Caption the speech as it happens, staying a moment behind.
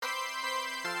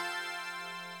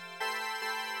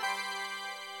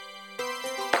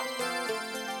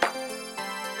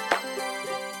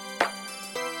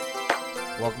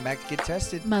Welcome back to Get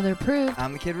Tested. Mother approved.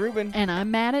 I'm the kid Ruben. And I'm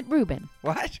mad at Ruben.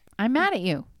 What? I'm mad at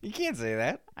you. You can't say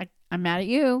that. I'm mad at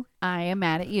you. I am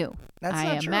mad at you. That's I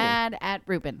not am true. mad at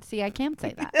Ruben. See, I can't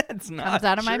say that. That's not Comes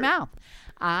out of my true. mouth.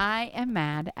 I am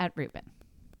mad at Ruben.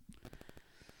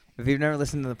 If you've never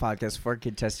listened to the podcast before,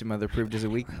 Kid Tested Mother Approved is a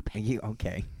week.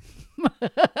 Okay.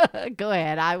 Go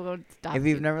ahead. I won't stop If you.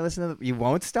 you've never listened to you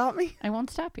won't stop me? I won't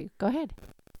stop you. Go ahead.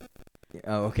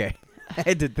 Oh, okay. I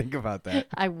had to think about that.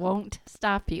 I won't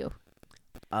stop you.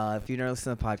 If you've never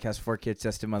listened to the podcast before, Kids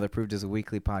Tested Mother Approved is a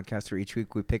weekly podcast where each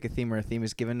week we pick a theme or a theme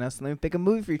is given us, and then we pick a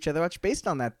movie for each other to watch based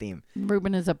on that theme.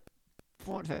 Ruben is a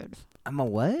butthead. I'm a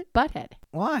what? Butthead.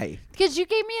 Why? Because you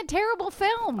gave me a terrible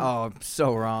film. Oh, I'm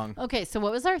so wrong. Okay, so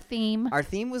what was our theme? Our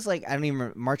theme was like, I don't even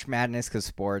remember, March Madness because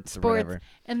sports or Sports. whatever.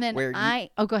 And then Where you-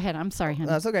 Oh, go ahead. I'm sorry, honey.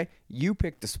 No, that's okay. You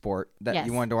picked a sport that Yes.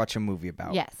 you wanted to watch a movie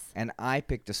about. Yes. And I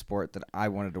picked a sport that I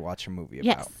wanted to watch a movie about.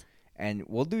 Yes. And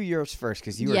we'll do yours first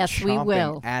because you Yes, are we chomping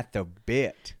will. at the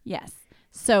bit. Yes.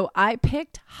 So I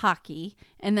picked hockey,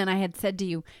 and then I had said to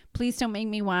you, please don't make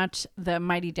me watch the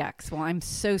Mighty Ducks. Well, I'm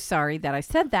so sorry that I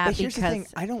said that But here's because... the thing.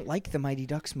 I don't like the Mighty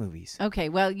Ducks movies. Okay,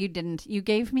 well, you didn't. You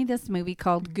gave me this movie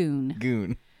called Goon.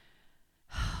 Goon.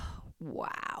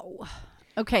 Wow.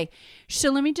 Okay, so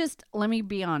let me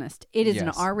be honest. It is an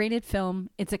Yes. R-rated film.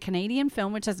 It's a Canadian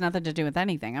film, which has nothing to do with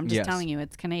anything. I'm just Yes. telling you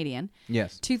it's Canadian.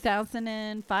 Yes.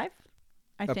 2005,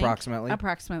 I think. Approximately.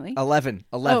 Approximately. 11.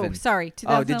 Oh, sorry,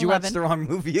 2011. Oh, did you watch the wrong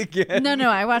movie again? No,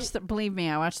 I watched believe me,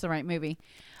 I watched the right movie.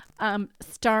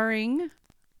 Starring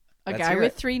a Let's guy hear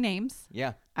with it. 3 names.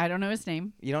 Yeah. I don't know his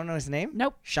name. You don't know his name?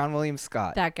 Nope. Sean William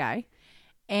Scott. That guy.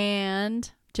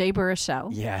 And Jay Baruchel.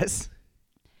 Yes.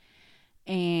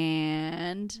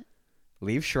 And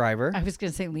Liev Schreiber. I was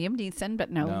going to say Liam Neeson, but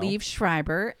no, No. Liev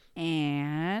Schreiber.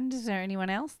 And is there anyone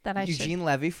else that I should? Eugene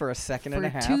Levy for a second and a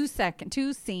half.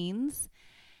 2 scenes.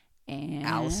 And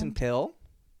Allison Pill.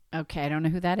 Okay, I don't know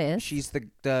who that is. She's the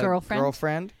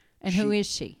Girlfriend? And who She- is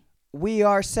she? We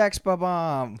are Sex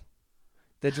Bomb.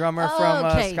 The drummer from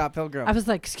Okay. Scott Pilgrim. I was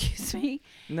like, excuse me.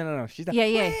 No. She's the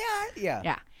Yeah. Yeah.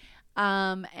 Yeah.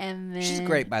 And then She's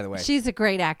great, by the way. She's a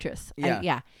great actress.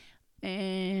 Yeah.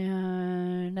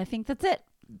 And I think that's it.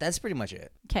 That's pretty much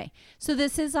it. Okay. So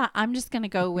this is I'm just going to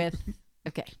go with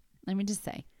okay. Let me just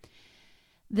say.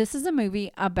 This is a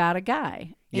movie about a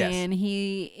guy. Yes. And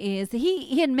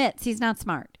he admits he's not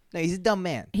smart. No, he's a dumb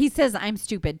man. He says I'm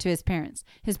stupid to his parents.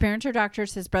 His parents are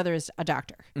doctors, his brother is a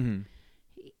doctor. Mm-hmm.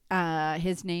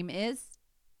 His name is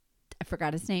I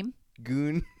forgot his name.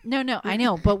 Goon. No, I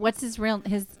know, but what's his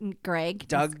Greg?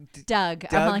 Doug Doug. I'm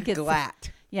Doug like, it's-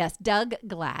 Glatt. Yes, Doug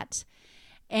Glatt.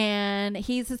 And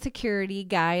he's a security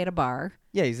guy at a bar.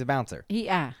 Yeah, he's a bouncer.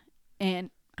 And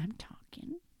I'm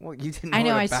talking. Well, you didn't I know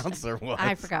know, what a I- bouncer was.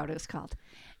 I forgot what it was called.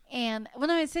 And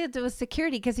no, I said it was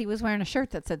security because he was wearing a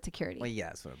shirt that said security. Well, yeah,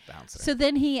 that's what a bouncer. So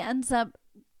then he ends up,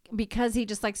 because he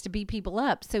just likes to beat people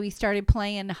up, so he started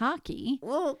playing hockey.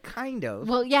 Well, kind of.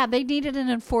 Well, yeah, they needed an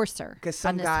enforcer. Because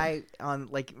on some this guy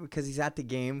because he's at the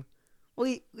game.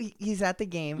 Well, he's at the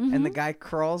game, Mm-hmm. and the guy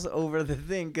crawls over the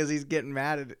thing because he's getting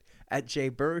mad at Jay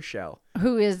Baruchel. one,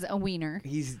 who is a wiener.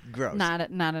 He's gross. Not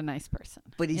a nice person.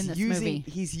 but in this movie.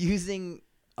 he's using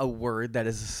a word that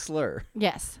is a slur.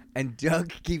 Yes. And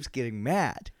Doug keeps getting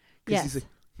mad because Yes. he's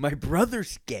like, my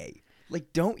brother's gay.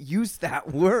 Like, don't use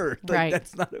that word. Like, Right.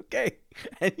 that's not okay.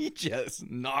 And he just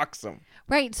knocks him.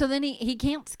 Right. So then he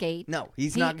can't skate. No, he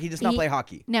does not play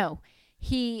hockey. No.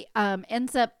 He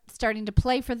ends up starting to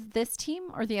play for this team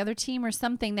or the other team or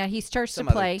something that he starts Some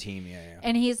to play. other team, yeah.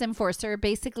 And he's enforcer.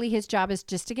 Basically, his job is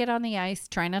just to get on the ice,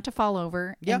 try not to fall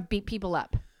over, Yeah. and beat people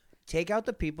up Take out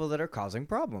the people that are causing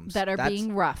problems. that are That's-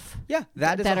 being rough. Yeah,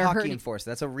 that is that a are hockey hurting. enforcer.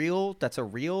 That's a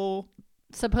real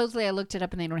Supposedly, I looked it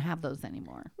up and they don't have those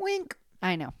anymore. wink.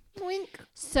 I know. Wink.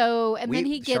 So, and then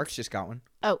he Sharks gets just got one.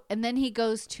 and then he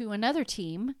goes to another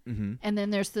team, Mm-hmm. and then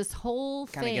there's this whole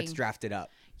Kind of thing. gets drafted up.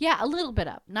 Yeah, a little bit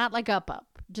up, not like up,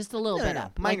 just a little No, bit no, no.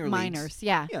 up, Minor like leagues. minors.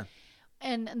 Yeah. Yeah.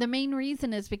 And the main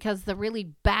reason is because the really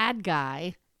bad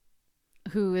guy,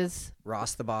 who is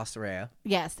Ross the Boss Rea,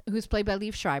 who's played by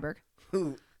Liev Schreiber.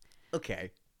 who,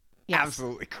 okay, Yes.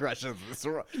 absolutely crushes this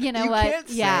role. You know You what? can't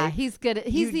Yeah, say- he's good.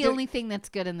 He's you the do- only thing that's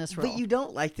good in this role. But you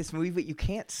don't like this movie, but you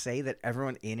can't say that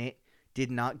everyone in it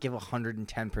did not give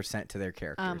 110% to their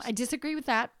characters. I disagree with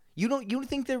that. You don't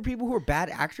think there are people who are bad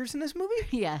actors in this movie?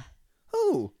 Yeah,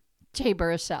 Who? Jay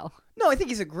Baruchel. No, I think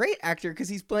he's a great actor because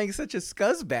he's playing such a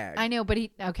scuzzbag. I know, but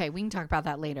okay, we can talk about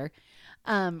that later.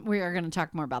 We are going to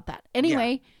talk more about that.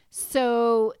 Anyway,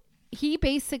 so he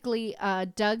basically,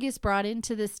 Doug is brought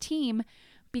into this team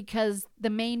because the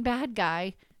main bad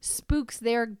guy spooks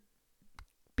their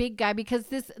big guy, because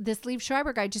this Liev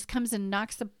Schreiber guy just comes and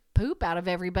knocks the poop out of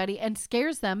everybody and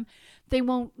scares them. They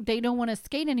don't want to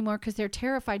skate anymore because they're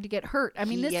terrified to get hurt. I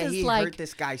mean, he hurt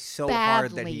this guy so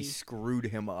hard that he screwed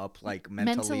him up, like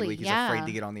mentally like he's afraid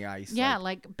to get on the ice. Yeah,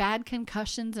 like bad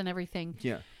concussions and everything.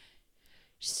 Yeah.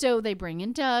 So they bring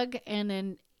in Doug, and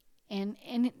then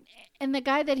and the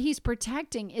guy that he's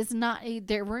protecting is not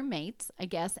they're roommates, I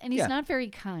guess, and he's not very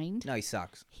kind. No, he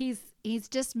sucks. He's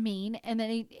just mean, and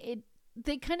then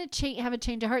they kind of have a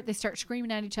change of heart. They start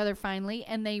screaming at each other finally,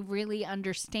 and they really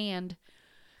understand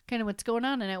kind of what's going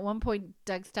on. And at one point,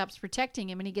 Doug stops protecting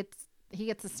him, and he gets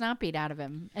the snot beat out of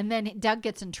him. And then Doug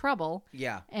gets in trouble.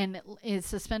 Yeah. And is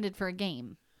suspended for a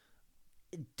game.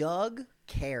 Doug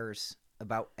cares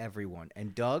about everyone,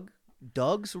 and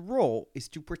Doug's role is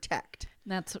to protect.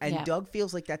 Doug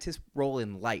feels like that's his role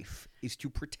in life, is to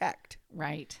protect.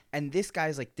 Right. And this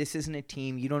guy's like, this isn't a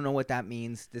team. You don't know what that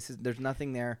means. There's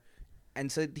nothing there. And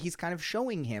so he's kind of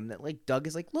showing him that, like, Doug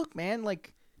is like, look, man,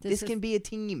 like, this can be a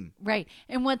team. Right.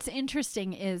 And what's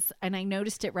interesting is, and I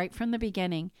noticed it right from the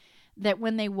beginning, that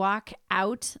when they walk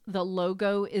out, the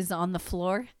logo is on the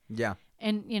floor. Yeah.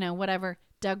 And, whatever,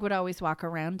 Doug would always walk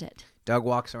around it. Doug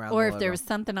walks around or the if logo. There was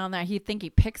something on there, he'd think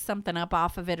he picks something up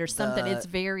off of it or something. It's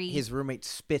very... His roommate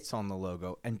spits on the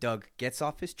logo, and Doug gets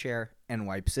off his chair and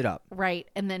wipes it up. Right.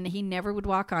 And then he never would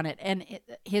walk on it. And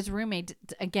his roommate,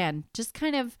 again, just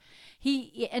kind of...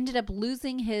 He ended up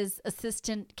losing his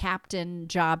assistant captain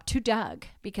job to Doug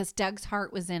because Doug's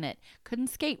heart was in it.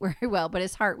 Couldn't skate very well, but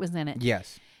his heart was in it.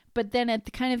 Yes. But then at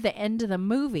the kind of the end of the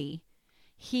movie,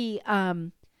 he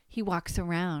walks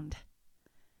around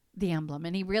the emblem,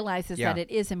 and he realizes that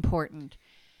it is important.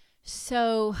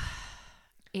 So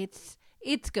it's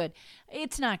good.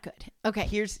 It's not good.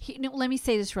 Okay. Let me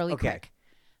say this really quick.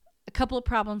 A couple of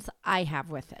problems I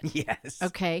have with it. Yes.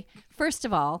 Okay. First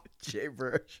of all, Jay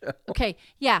Baruchel. Okay.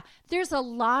 Yeah. There's a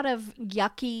lot of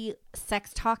yucky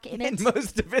sex talk in it. And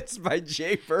most of it's by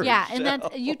Jay Baruchel. Yeah. And then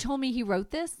you told me he wrote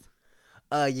this?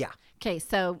 Yeah. Okay.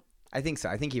 So I think so.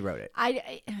 I think he wrote it.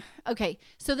 Okay.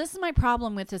 So this is my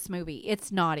problem with this movie.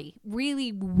 It's naughty.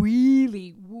 Really,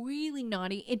 really, really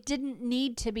naughty. It didn't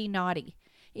need to be naughty.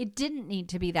 It didn't need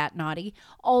to be that naughty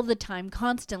all the time,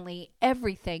 constantly,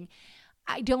 everything.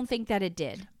 I don't think that it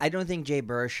did. I don't think Jay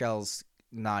Baruchel's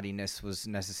naughtiness was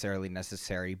necessarily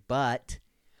necessary, but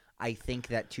I think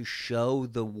that to show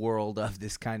the world of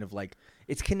this kind of like,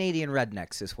 it's Canadian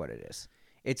rednecks is what it is.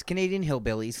 It's Canadian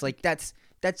hillbillies. Like that's,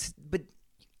 but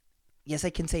yes, I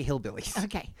can say hillbillies.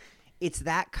 Okay. It's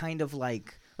that kind of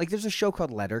like there's a show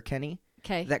called Letterkenny.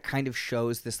 Okay. That kind of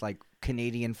shows this like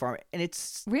Canadian farm, and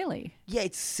it's really, yeah,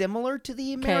 it's similar to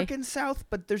the American South,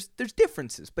 but there's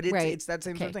differences, but it's that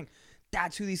same sort of thing.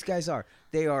 That's who these guys are.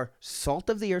 They are salt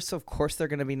of the earth, so of course they're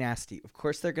going to be nasty. Of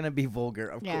course they're going to be vulgar.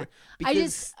 Of course,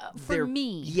 because for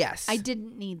me, yes, I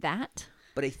didn't need that.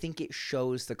 But I think it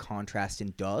shows the contrast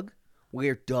in Doug,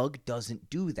 where Doug doesn't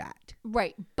do that.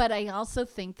 Right, but I also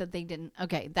think that they didn't.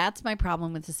 Okay, that's my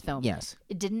problem with this film. Yes,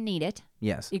 it didn't need it.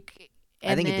 Yes,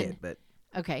 I think it did, but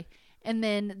okay. And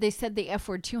then they said the F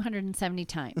word 270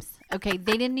 times. Okay,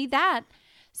 they didn't need that.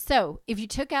 So if you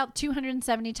took out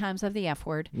 270 times of the F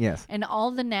word, yes, and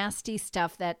all the nasty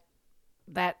stuff that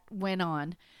went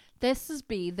on, this would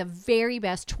be the very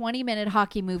best 20-minute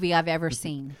hockey movie I've ever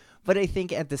seen. But I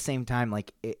think at the same time,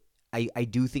 like, I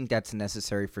do think that's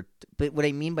necessary for. But what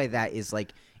I mean by that is,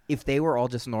 like, if they were all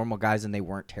just normal guys and they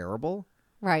weren't terrible,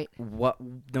 right?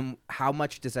 How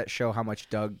much does that show how much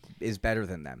Doug is better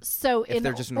than them? So in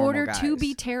order to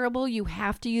be terrible, you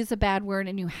have to use a bad word,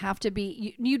 and you have to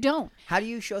be. You don't. How do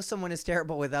you show someone is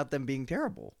terrible without them being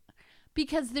terrible?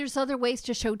 Because there's other ways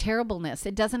to show terribleness.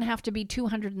 It doesn't have to be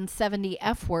 270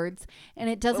 F words, and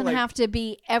it doesn't have to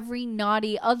be every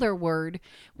naughty other word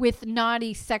with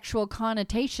naughty sexual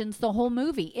connotations the whole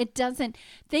movie. It doesn't.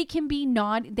 They can be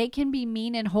they can be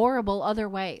mean and horrible other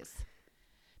ways.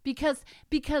 Because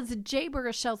Jay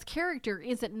Baruchel's character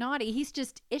isn't naughty. He's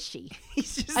just ishy.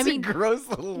 He's just a gross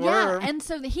little worm. Yeah, and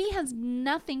so he has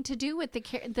nothing to do with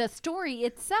the story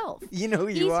itself. You know who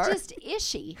you are? He's just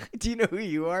ishy. Do you know who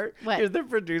you are? What? You're the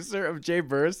producer of Jay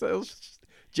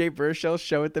Baruchel's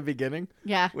show at the beginning.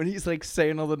 Yeah. When he's like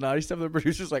saying all the naughty stuff, the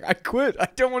producer's like, I quit. I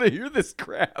don't want to hear this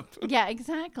crap. Yeah,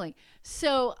 exactly.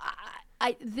 So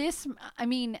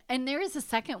and there is a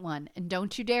second one, and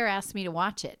don't you dare ask me to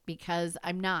watch it because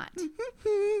I'm not.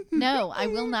 No, I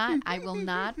will not. I will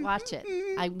not watch it.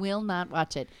 I will not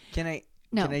watch it. Can I?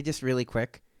 No. Can I just really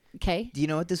quick? Okay. Do you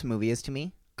know what this movie is to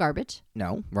me? Garbage.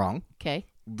 No, wrong. Okay.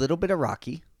 Little bit of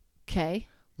Rocky. Okay.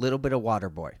 Little bit of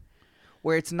Waterboy.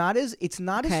 Where it's not as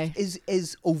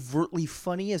overtly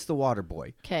funny as the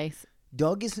Waterboy. Okay.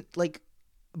 Doug isn't like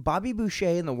Bobby Boucher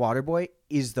and the Waterboy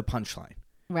is the punchline.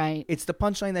 Right. It's the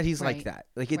punchline that he's like Right. that.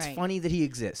 Like, it's Right. funny that he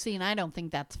exists. See, and I don't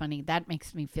think that's funny. That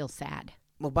makes me feel sad.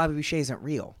 Well, Bobby Boucher isn't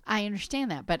real. I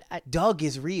understand that, but Doug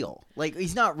is real. Like,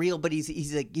 he's not real, but he's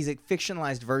a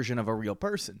fictionalized version of a real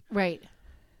person. right.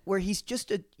 Where he's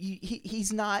just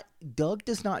he's not. Doug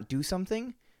does not do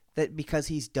something that because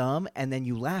he's dumb and then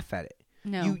you laugh at it.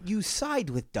 No. You side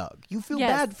with Doug. You feel Yes.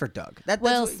 bad for Doug. That's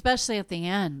Well, what, especially at the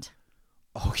end.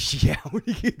 oh yeah, when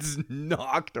he gets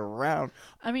knocked around,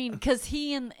 I mean, because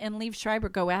he and Liev Schreiber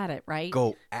go at it, right?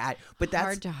 go at. But that's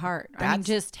Heart to heart. I mean,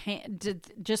 that's-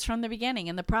 just from the beginning.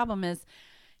 And the problem is,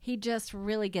 he just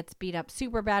really gets beat up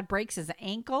super bad. Breaks his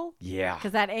ankle. yeah.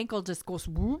 Because that ankle just goes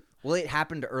whoop. Well, it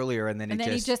happened earlier, and then And it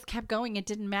then just. he just kept going. It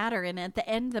didn't matter. And at the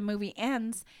end, the movie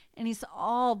ends, and he's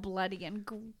all bloody and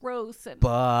gross. And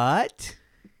But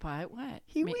but what?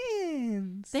 he I mean,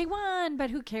 wins. They won,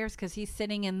 but who cares? Because he's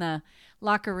sitting in the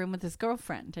locker room with his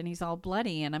girlfriend, and he's all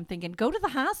bloody. And I'm thinking, go to the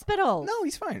hospital. No,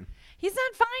 he's fine. He's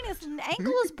not fine. His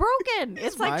ankle is broken.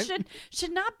 It's like fine.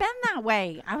 should not bend that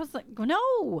way. I was like,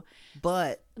 no.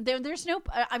 But There's no.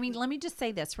 I mean, let me just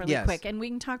say this really Yes. quick, and we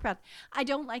can talk about. I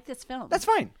don't like this film. that's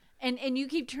fine. And you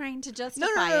keep trying to justify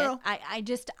no.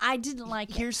 it. I didn't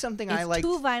like it. Here's something It's I liked.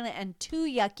 too violent and too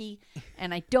yucky,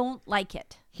 and I don't like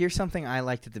it. Here's something I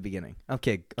liked at the beginning.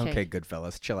 Okay, Okay.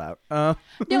 Goodfellas, chill out. No,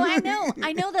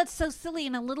 I know that's so silly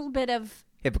and a little bit of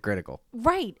Hypocritical.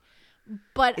 right,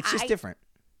 but It's just different.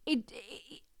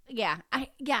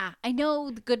 I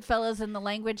know the Goodfellas and the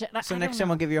language. And So I next don't time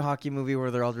know. I'll give you a hockey movie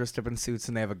where they're all dressed up in suits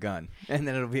and they have a gun, and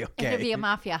then it'll be okay. It'll be a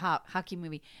mafia hockey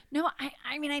movie. No,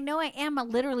 I mean, I know I am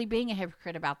literally being a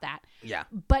hypocrite about that. Yeah.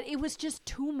 But it was just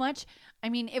too much. I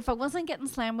mean, if I wasn't getting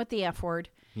slammed with the F word,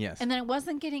 Yes. and then it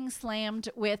wasn't getting slammed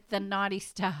with the naughty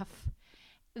stuff,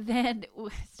 then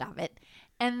stop it.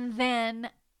 And then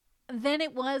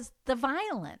it was the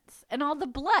violence and all the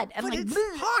blood. And but like, it's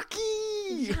 "Bleh." hockey.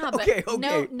 Yeah, but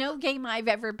Okay. no game I've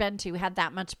ever been to had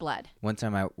that much blood. One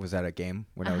time I was at a game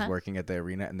when I was Uh-huh. working at the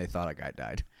arena, and they thought a guy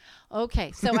died.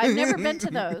 Okay, so I've never been to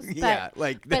those. But, Yeah,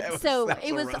 like, that but was- so that was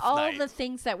it a was rough all night. the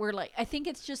things that were like. I think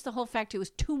it's just the whole fact it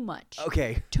was too much.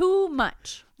 Okay, Too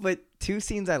much. but two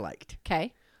scenes I liked.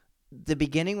 Okay. The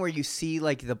beginning where you see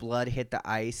like the blood hit the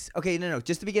ice. Okay, no,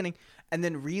 just the beginning, and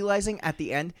then realizing at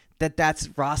the end that that's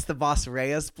Ross the Boss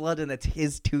Reyes blood and it's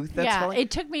his tooth that's Yeah, falling.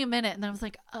 it took me a minute, and I was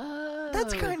like, oh,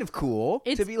 That's kind of cool to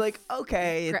It's be like,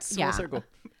 okay, gra- it's full yeah. circle.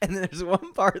 And then there's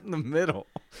one part in the middle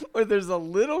where there's a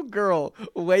little girl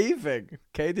waving.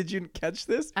 Okay, did you catch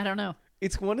this? I don't know.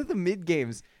 It's one of the mid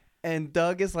games, and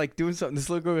Doug is like doing something. This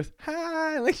little girl goes,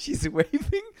 hi, like she's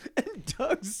waving, and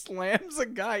Doug slams a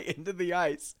guy into the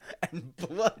ice, and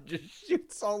blood just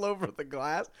shoots all over the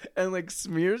glass and like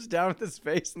smears down his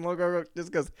face, and the little girl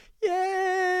just goes,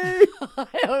 yay! I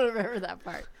don't remember that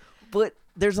part. But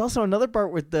there's also another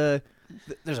part with there's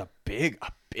a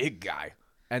big guy,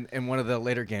 and in one of the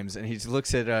later games, and he just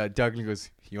looks at Doug and he goes,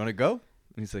 "You want to go?" And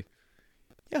he's like,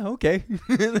 "Yeah, okay."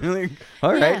 And they're like,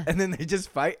 "All right," Yeah. and then they just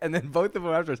fight, and then both of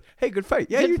them afterwards, "Hey, good fight."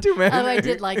 Yeah, Good- you too, man. Oh, I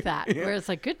did like that. Yeah. Where it's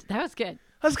like, good. That was good.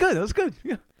 That was good.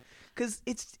 Yeah, because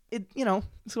it's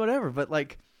whatever. But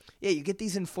like, yeah, you get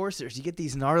these enforcers, you get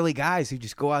these gnarly guys who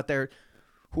just go out there,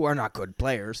 who are not good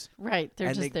players. Right. They're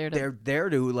And just there to. they're there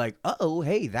to like,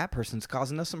 hey, that person's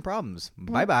causing us some problems.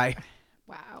 Mm-hmm. Bye bye.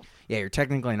 Wow. Yeah, you're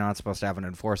technically not supposed to have an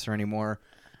enforcer anymore.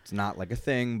 It's not like a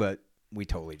thing, but we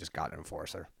totally just got an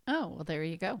enforcer. Oh well, there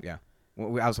you go. Yeah,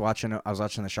 I was watching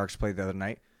the Sharks play the other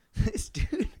night. This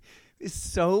dude is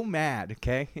so mad.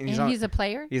 Okay, And he's a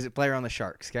player. he's a player on the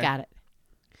Sharks. Okay, Got it.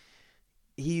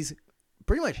 he's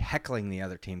pretty much heckling the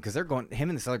other team because they're going. Him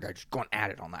and this other guy just going at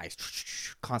it on the ice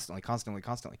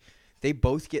constantly. They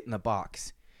both get in the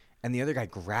box. And the other guy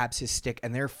grabs his stick,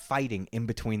 and they're fighting in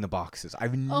between the boxes.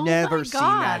 I've Oh never my seen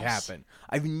that gosh. happen.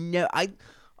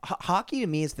 Hockey to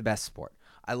me is the best sport.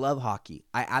 I love hockey.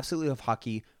 I absolutely love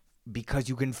hockey because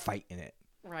you can fight in it.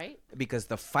 Right. Because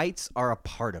the fights are a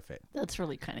part of it. That's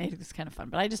really it's kind of fun,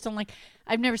 but I just don't like.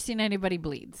 I've never seen anybody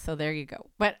bleed, so there you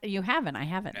go. But you haven't. I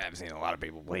haven't. I've seen a lot of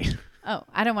people bleed. Oh,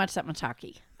 I don't watch that much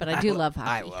hockey, but I do love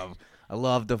hockey. I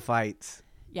love the fights,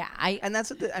 Yeah, and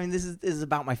that's what this is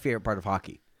about. My favorite part of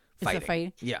hockey. Is the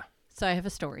fighting? Yeah. So I have a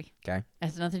story. Okay. It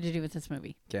has nothing to do with this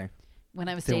movie. Okay. When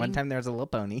I was So dating, one time there was a little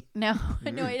pony. no,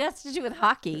 it has to do with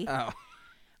hockey. Oh.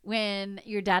 When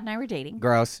your dad and I were dating,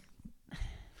 Gross.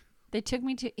 he took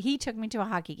me to a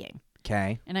hockey game,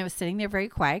 Okay. and I was sitting there very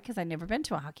quiet because I'd never been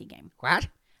to a hockey game. What?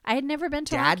 I had never been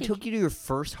to a Dad hockey. took you to your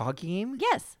first hockey game?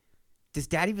 Yes, Does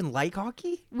Dad even like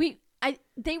hockey?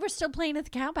 they were still playing at the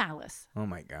Cow Palace, Oh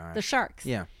my gosh. the Sharks.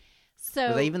 Yeah. So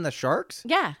Were they even the Sharks?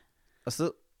 yeah,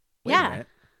 Wait Yeah. a minute.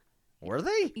 Were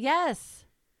they? Yes.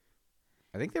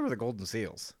 I think they were the Golden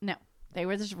Seals. No, they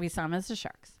were. We saw them as the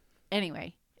Sharks.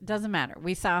 Anyway, it doesn't matter.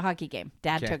 We saw a hockey game.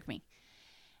 Dad took me.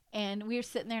 And we were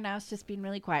sitting there and I was just being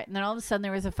really quiet. And then all of a sudden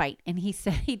there was a fight. And he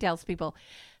tells people,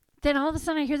 then all of a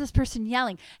sudden I hear this person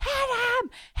yelling, hit him,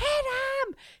 hit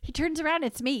him. He turns around,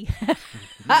 it's me.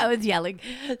 I was yelling.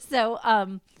 So,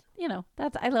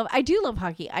 I do love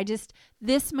hockey.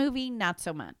 This movie, not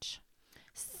so much.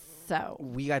 So.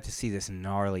 We got to see this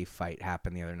gnarly fight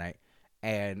happen the other night.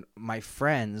 And my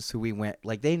friends who we went,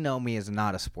 they know me as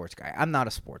not a sports guy. I'm not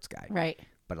a sports guy. Right.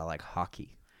 But I like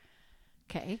hockey.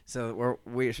 Okay. So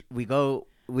we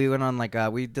went on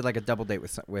we did a double date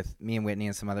with me and Whitney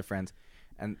and some other friends,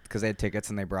 and because they had tickets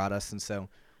and they brought us, and so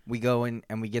we go in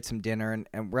and we get some dinner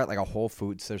and we're at a Whole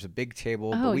Foods. So there's a big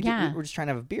table. Oh, but yeah. we're just trying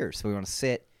to have a beer, so we want to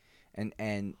sit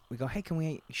and we go, hey, can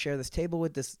we share this table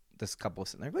with this couple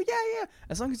sitting there? Go, yeah,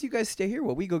 as long as you guys stay here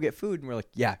while we go get food. And we're like,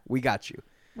 yeah, we got you.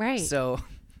 Right. So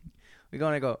we go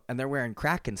and I go, and they're wearing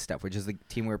Kraken stuff, which is the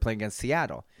team we were playing against,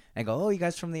 Seattle. And go, oh, you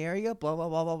guys from the area? Blah, blah,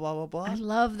 blah, blah, blah, blah, blah. I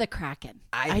love the Kraken.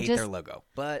 I hate their logo,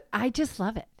 but I just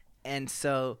love it. And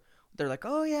so they're like,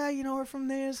 oh, yeah, we're from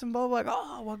this and blah, blah, blah.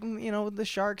 Oh, welcome, the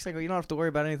Sharks. I go, you don't have to worry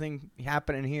about anything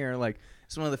happening here.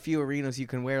 It's one of the few arenas you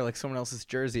can wear, someone else's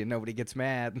jersey and nobody gets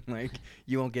mad.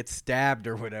 You won't get stabbed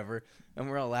or whatever. And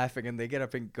we're all laughing, and they get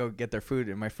up and go get their food.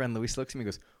 And my friend Luis looks at me and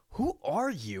goes, who are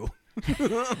you?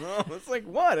 It's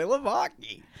what? I love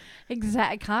hockey.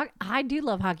 Exactly. I do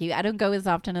love hockey. I don't go as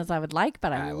often as I would like,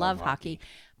 but I love hockey.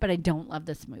 But I don't love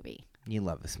this movie. You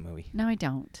love this movie. No, I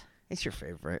don't. It's your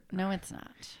favorite. No, it's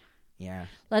not. Yeah.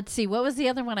 Let's see. What was the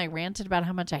other one I ranted about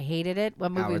how much I hated it?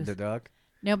 What movie? Howard the Duck.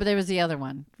 No, but there was the other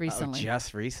one recently. Oh,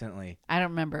 just recently. I don't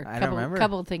remember. I don't remember. A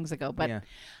couple of things ago. But yeah.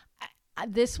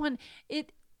 This one,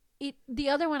 the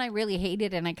other one I really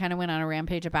hated, and I kind of went on a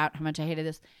rampage about how much I hated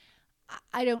this.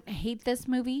 I don't hate this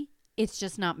movie. It's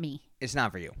just not me. It's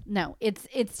not for you. No,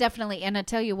 it's definitely. And I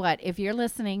tell you what, if you're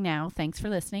listening now, thanks for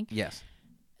listening. Yes.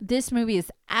 This movie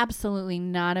is absolutely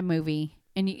not a movie.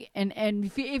 And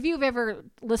if you've ever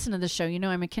listened to the show,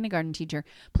 I'm a kindergarten teacher.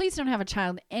 Please don't have a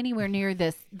child anywhere near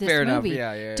this Fair movie.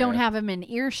 Enough. Yeah. Don't have him in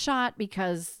earshot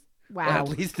because wow.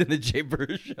 Well, at least in the Jay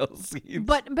Baruchel scenes.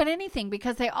 But anything,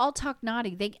 because they all talk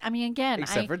naughty.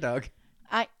 Except for Doug.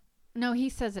 No, he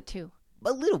says it too.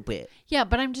 A little bit. Yeah,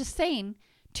 but I'm just saying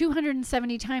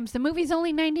 270 times. The movie's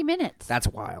only 90 minutes. That's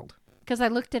wild. Because I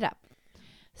looked it up.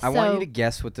 I want you to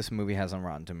guess what this movie has on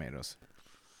Rotten Tomatoes.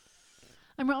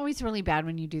 I'm always really bad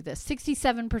when you do this.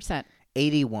 67%.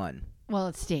 81. Well,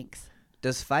 it stinks.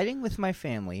 Does Fighting with My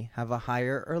Family have a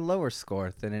higher or lower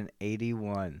score than an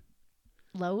 81?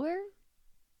 Lower?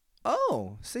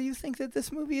 Oh, so you think that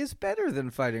this movie is better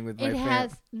than Fighting with My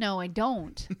Family? No, I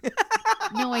don't.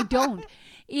 No, I don't.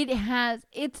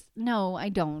 No, I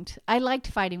don't. I liked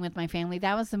Fighting with My Family.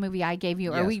 That was the movie I gave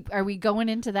you. Yes. Are we going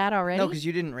into that already? No, because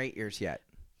you didn't rate yours yet.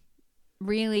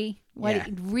 Really? Yeah.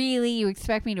 Really? You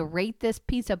expect me to rate this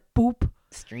piece of poop?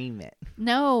 Stream it.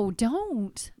 No,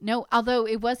 don't. No, although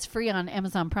it was free on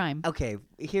Amazon Prime. Okay,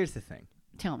 here's the thing.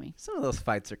 Tell me. Some of those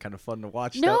fights are kind of fun to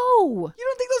watch. No. Though. You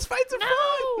don't think those fights are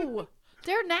fun? No.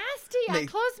 They're nasty. I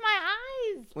close my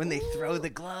eyes. When they throw the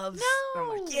gloves. No. I'm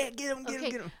like, yeah, get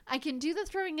him. I can do the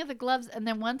throwing of the gloves, and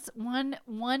then once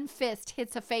one fist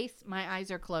hits a face, my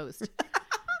eyes are closed.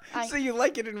 So you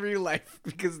like it in real life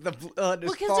because the blood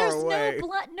is because far there's away. no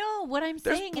blood. No, what I'm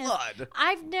saying is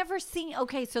I've never seen.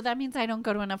 Okay, so that means I don't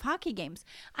go to enough hockey games.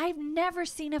 I've never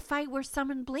seen a fight where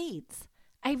someone bleeds.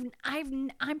 I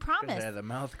promise. They had the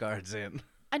mouth guards in.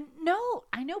 No,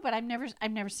 I know, but I've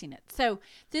never seen it. So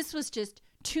this was just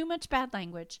too much bad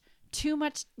language, too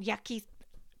much yucky,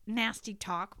 nasty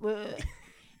talk,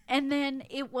 and then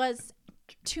it was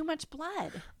too much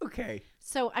blood. Okay.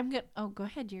 So I'm good. Oh, go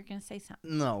ahead. You're gonna say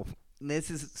something. No, this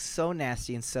is so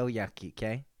nasty and so yucky.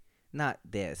 Okay, not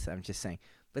this. I'm just saying.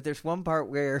 But there's one part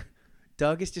where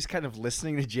Doug is just kind of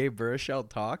listening to Jay Baruchel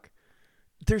talk.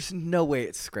 There's no way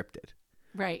it's scripted.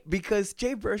 Right. Because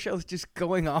Jay Baruchel is just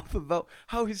going off about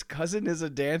how his cousin is a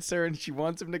dancer and she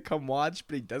wants him to come watch,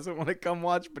 but he doesn't want to come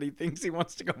watch, but he thinks he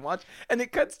wants to come watch. And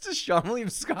it cuts to Sean William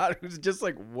Scott, who's just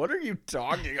like, what are you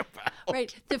talking about?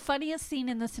 Right. The funniest scene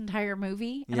in this entire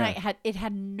movie, and it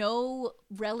had no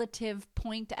relative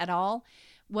point at all,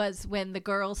 was when the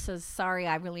girl says, sorry,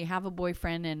 I really have a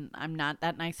boyfriend and I'm not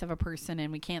that nice of a person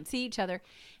and we can't see each other.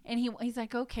 And he's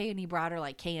like, okay. And he brought her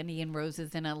like candy and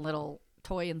roses and a little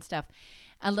toy and stuff.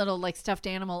 A little like stuffed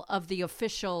animal of the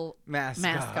official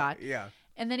mascot. Yeah.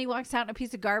 and then he walks out and a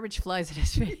piece of garbage flies in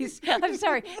his face. I'm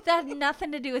sorry. That had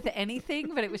nothing to do with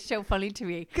anything, but it was so funny to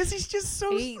me. Because he's just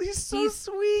so he's so he's-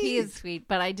 sweet. He is sweet,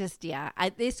 but I just,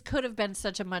 this could have been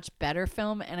such a much better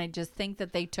film, and I just think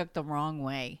that they took the wrong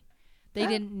way. They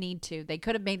didn't need to. They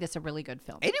could have made this a really good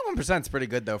film. 81% is pretty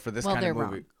good though for this kind they're of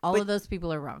movie. wrong. All But of those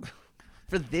people are wrong.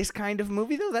 for this kind of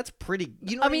movie though, that's pretty.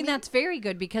 You know, I what mean, that's very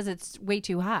good because it's way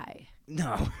too high.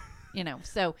 no.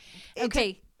 So, It's-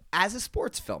 okay. As a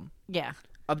sports film, Yeah.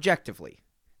 objectively,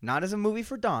 not as a movie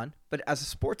for Dawn, but as a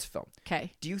sports film,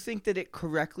 Okay. do you think that it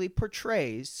correctly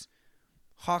portrays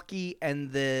hockey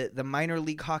and the minor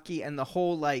league hockey and the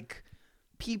whole like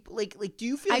people like do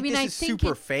you feel like I this is think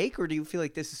super fake, or do you feel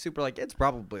like this is super like it's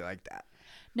probably like that?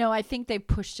 No, I think they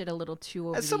pushed it a little too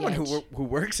over As the someone edge. who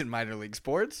works in minor league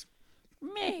sports,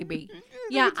 Maybe. I think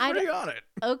Yeah, it's pretty on it.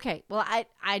 Okay. Well,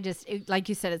 I just like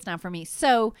you said, it's not for me.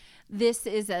 So this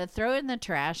is a throw it in the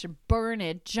trash, burn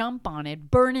it, jump on it,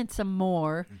 burn it some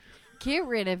more, get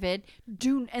rid of it,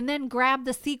 and then grab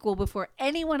the sequel before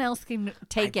anyone else can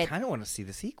take I it. kind of want to see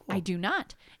the sequel. I do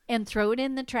not, and throw it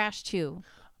in the trash too.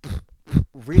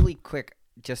 Really quick,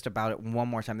 just about it one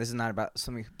more time. This is not about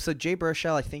something. So Jay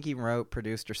Baruchel, I think he wrote,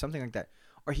 produced, or something like that,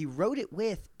 or he wrote it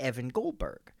with Evan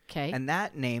Goldberg. Okay. And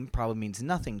that name probably means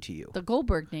nothing to you. The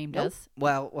Goldberg name Nope. does.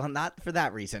 Well, not for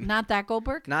that reason. Not that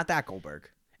Goldberg. Not that Goldberg.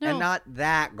 No. And not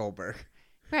that Goldberg.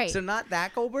 Right. So not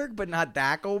that Goldberg, but not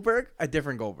that Goldberg, a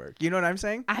different Goldberg. You know what I'm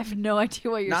saying? I have no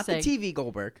idea what you're Not saying. the TV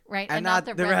Goldberg. Right. And not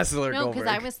the wrestler No, Goldberg.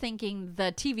 because I was thinking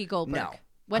the TV Goldberg. No.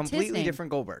 What's completely his name?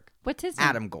 different Goldberg. What's his name?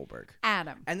 Adam Goldberg.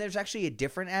 Adam. And there's actually a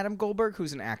different Adam Goldberg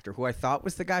who's an actor who I thought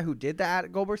was the guy who did the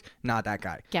Adam Goldbergs. Not that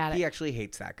guy. Got it. He actually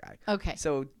hates that guy. Okay.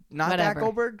 So not Whatever. that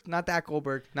Goldberg, not that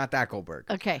Goldberg, not that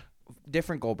Goldberg. Okay.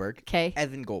 Different Goldberg. Okay.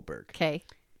 Evan Goldberg Okay.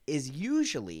 is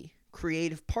usually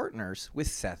creative partners with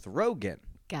Seth Rogen.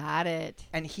 Got it.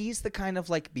 And he's the kind of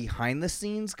like behind the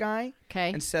scenes guy.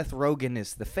 Okay. And Seth Rogen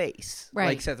is the face. Right.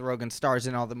 Like Seth Rogen stars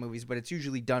in all the movies, but it's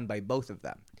usually done by both of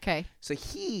them. Okay. So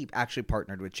he actually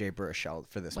partnered with Jay Baruchel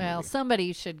for this Well, movie.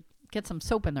 somebody should get some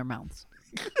soap in their mouths.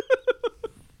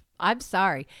 I'm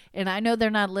sorry. And I know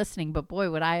they're not listening, but boy,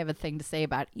 would I have a thing to say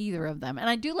about either of them. And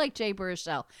I do like Jay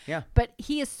Baruchel. Yeah. But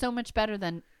he is so much better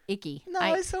than Icky.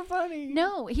 No, it's so funny.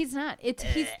 No, he's not.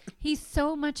 He's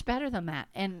so much better than that.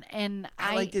 And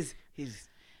I like his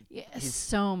yeah,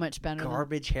 so much better.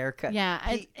 garbage haircut. Yeah,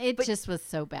 it but just was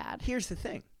so bad. here's the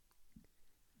thing.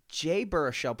 Jay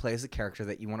Baruchel plays a character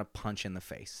that you want to punch in the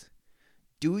face.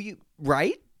 Do you?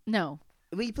 Right? No.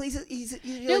 But he plays it.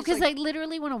 No, because I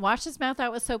literally want to wash his mouth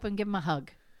out with soap and give him a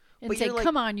hug. And But say, you're like-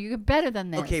 come on, you're better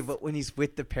than this. Okay, but when he's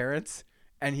with the parents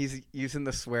and he's using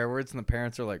the swear words and the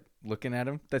parents are like looking at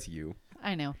him, that's you.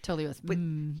 I know. Totally was. But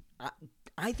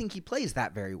I think he plays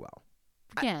that very well.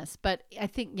 Yes, but I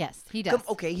think, yes, he does.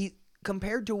 Okay, he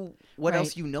compared to what Right.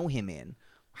 else you know him in,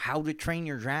 How to Train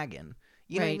Your Dragon.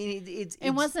 You know what I Right. mean? It's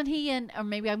And wasn't he in, or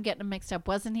maybe I'm getting him mixed up,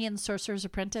 wasn't he in Sorcerer's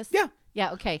Apprentice? Yeah.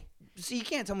 Yeah, okay. So you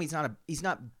can't tell me he's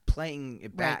not playing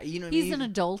it bad. Right. You know what I He's mean? an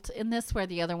adult in this, where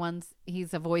the other ones,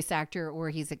 he's a voice actor or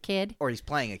he's a kid. Or he's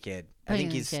playing a kid. I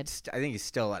Playing think a kid. I think he's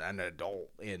still an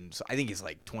adult I think he's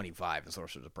like 25 in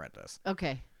Sorcerer's Apprentice.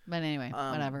 Okay. But anyway,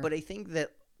 whatever. But I think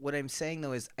that what I'm saying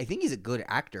though is I think he's a good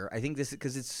actor. I think this is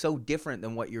because it's so different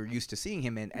than what you're used to seeing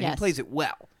him in, and he Yes. plays it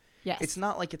well. yes. It's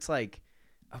not like it's like,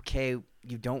 okay,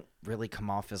 you don't really come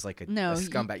off as like a No,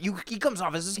 scumbag. He comes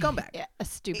off as a scumbag. Yeah, a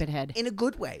stupid head. In a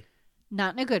good way.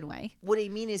 Not in a good way. What I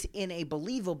mean is in a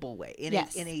believable way.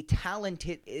 Yes. In a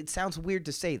talented, it sounds weird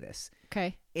to say this,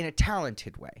 Okay. in a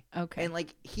talented way. Okay. And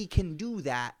like he can do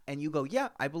that, and you go, yeah,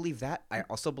 I believe that. I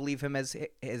also believe him as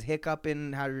Hiccup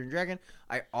in How to Train Your Dragon.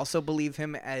 I also believe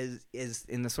him as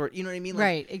in the sort. You know what I mean? Like,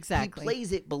 Right, exactly. He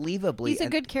plays it believably. He's a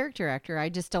and good character actor. I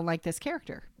just don't like this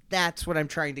character. That's what I'm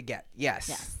trying to get. Yes.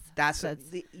 Yes. That's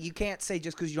That's- you can't say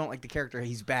just because you don't like the character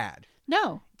he's bad.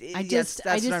 No. I Yes, just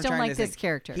that's what I'm don't trying like to this think.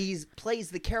 character. He plays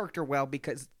the character well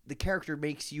because the character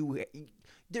makes you.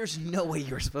 There's no way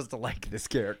you're supposed to like this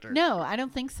character. No, I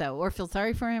don't think so. Or feel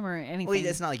sorry for him or anything. Well,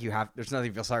 it's not like you have. There's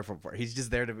nothing to feel sorry for. He's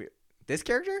just there to be. This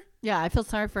character? Yeah, I feel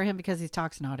sorry for him because he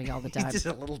talks naughty all the time. He's just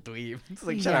a little dweeb. It's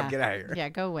like, shut Yeah. up, get out of here. Yeah,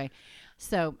 go away.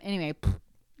 So anyway,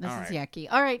 this All is right. yucky.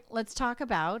 All right, let's talk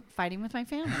about Fighting with My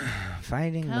Family.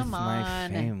 Fighting Come with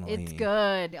on, my family. it's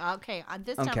good. Okay,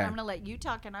 this time Okay. I'm gonna let you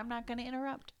talk, and I'm not gonna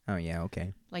interrupt. Oh yeah,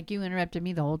 okay. Like you interrupted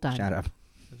me the whole time. Shut up.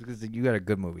 It's because you got a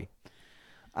good movie.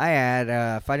 I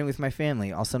had Fighting with My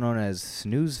Family, also known as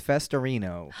Snooze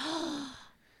Festorino.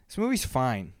 This movie's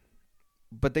fine,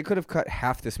 but they could have cut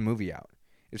half this movie out.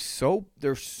 There's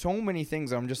so many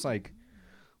things I'm just like,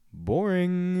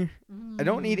 boring. I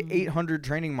don't need 800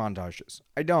 training montages.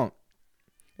 I don't.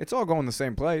 It's all going the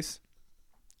same place.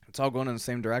 It's all going in the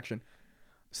same direction.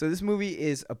 So this movie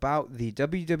is about the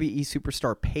WWE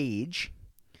superstar Paige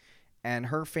and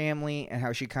her family and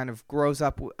how she kind of grows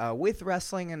up with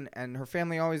wrestling, and her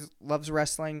family always loves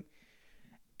wrestling.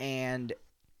 And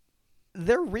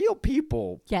they're real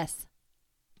people. Yes.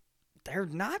 They're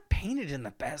not painted in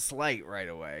the best light right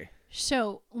away.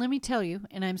 So let me tell you,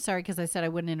 and I'm sorry because I said I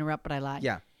wouldn't interrupt, but I lied.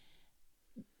 Yeah.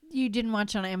 You didn't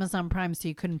watch on Amazon Prime, so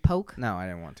you couldn't poke. No, I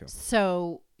didn't want to.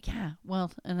 So yeah,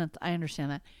 well, and I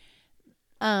understand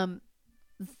that.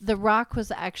 The Rock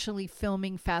was actually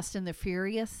filming Fast and the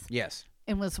Furious. Yes.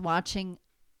 And was watching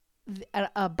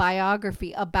a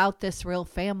biography about this real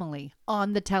family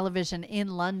on the television in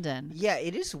London. Yeah,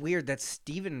 it is weird that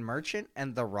Stephen Merchant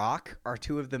and The Rock are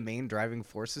two of the main driving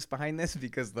forces behind this,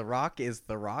 because The Rock is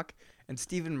The Rock and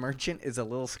Stephen Merchant is a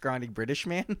little scrawny British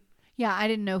man. Yeah, I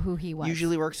didn't know who he was.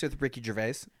 Usually works with Ricky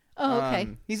Gervais. Oh, okay.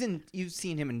 You've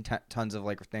seen him in tons of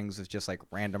like things with just like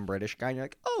random British guy. And you're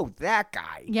like, oh, that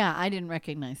guy. Yeah, I didn't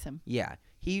recognize him. Yeah,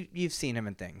 you've seen him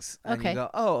in things. And Okay. you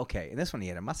go, oh, okay. And this one, he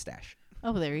had a mustache.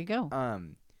 Oh, there you go.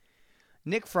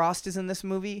 Nick Frost is in this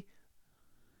movie.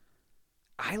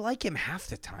 I like him half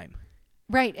the time.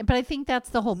 Right, but I think that's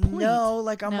the whole point. No,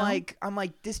 like I'm No?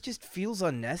 like this just feels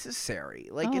unnecessary.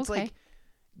 Like Oh, it's okay. like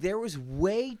there was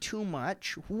way too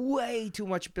much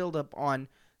buildup on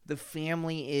the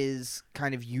family is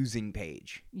kind of using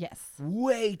Paige. Yes.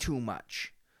 Way too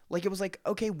much. Like it was like,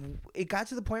 okay, it got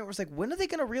to the point where it's like, when are they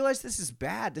gonna realize this is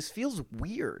bad? This feels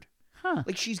weird. Huh.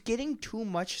 Like she's getting too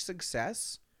much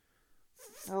success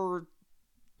for.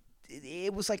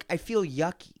 It was like I feel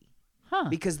yucky Huh.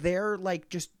 because they're like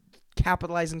just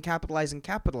capitalizing,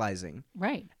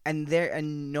 Right.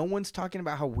 and no one's talking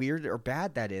about how weird or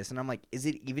bad that is. And I'm like, is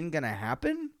it even gonna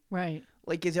happen? Right.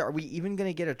 Like, are we even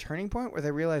gonna get a turning point where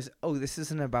they realize, oh, this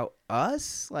isn't about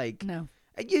us? Like, No.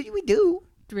 we do,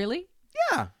 Really?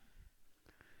 yeah.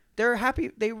 They're happy.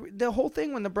 The whole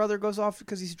thing when the brother goes off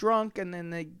because he's drunk, and then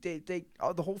the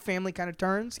whole family kind of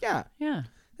turns. Yeah, Yeah.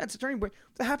 that's a turning point.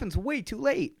 That happens way too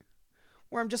late.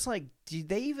 Where I'm just like, do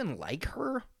they even like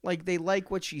her? Like, they like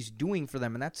what she's doing for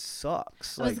them, and that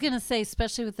sucks. I was going to say,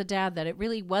 especially with the dad, that it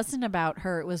really wasn't about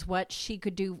her. It was what she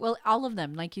could do. Well, all of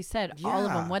them, like you said, all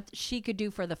of Yeah. them, what she could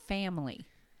do for the family.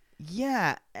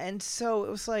 Yeah, and so it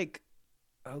was like,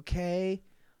 okay,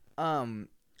 and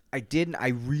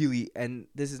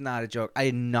this is not a joke, I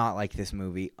did not like this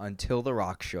movie until The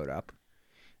Rock showed up,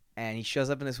 and he shows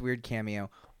up in this weird cameo.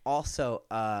 Also,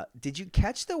 did you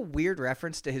catch the weird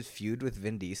reference to his feud with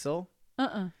Vin Diesel?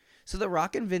 So The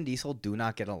Rock and Vin Diesel do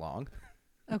not get along.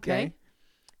 Okay.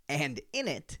 And in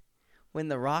it, when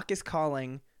The Rock is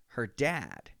calling her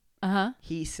dad,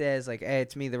 he says like, "Hey,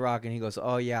 it's me, The Rock," and he goes,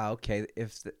 "Oh yeah, okay.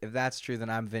 If that's true, then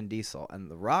I'm Vin Diesel."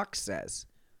 And The Rock says,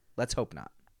 "Let's hope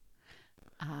not,"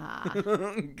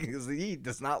 because he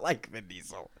does not like Vin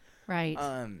Diesel. Right.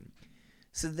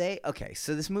 So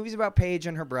this movie's about Paige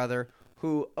and her brother,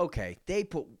 who, they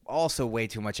put also way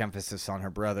too much emphasis on her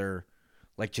brother,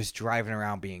 like just driving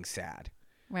around being sad.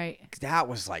 Right. That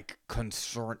was like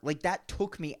concern. Like that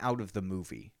took me out of the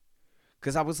movie,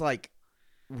 because I was like,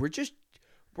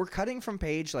 we're cutting from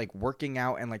Paige like working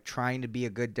out and like trying to be a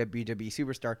good WWE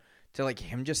superstar to like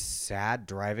him just sad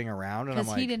driving around, and I'm Because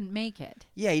like, he didn't make it.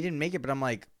 yeah, he didn't make it, but I'm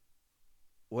like,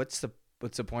 what's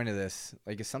the point of this?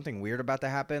 Like, is something weird about to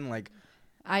happen? Like,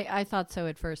 I thought so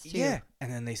at first, too. yeah.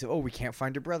 And then they said, oh, we can't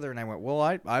find your brother, and I went, well,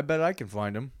 I bet I can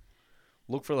find him.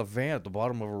 Look for the van at the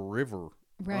bottom of a river.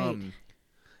 Right.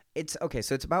 It's okay.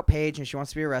 So it's about Paige, and she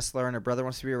wants to be a wrestler, and her brother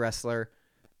wants to be a wrestler,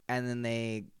 and then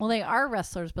they are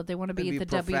wrestlers, but they want to be at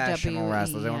the professional WWE.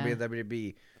 wrestlers. They want to be at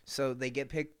WWE. So they get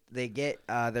picked. They get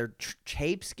their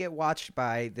tapes get watched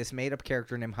by this made up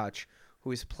character named Hutch,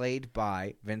 who is played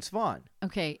by Vince Vaughn.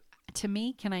 Okay. To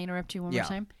me, can I interrupt you one Yeah. more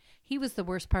time? He was the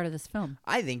worst part of this film.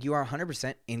 I think you are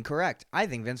 100% incorrect. I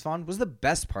think Vince Vaughn was the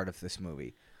best part of this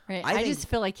movie. Right. I I think- just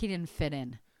feel like he didn't fit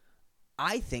in.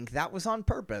 I think that was on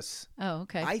purpose. Oh,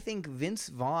 okay. I think Vince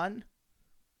Vaughn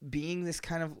being this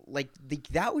kind of like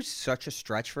that was such a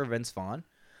stretch for Vince Vaughn.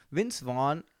 Vince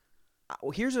Vaughn,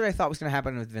 here's what I thought was going to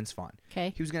happen with Vince Vaughn.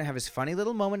 Okay. He was going to have his funny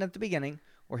little moment at the beginning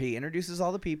where he introduces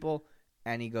all the people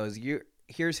and he goes,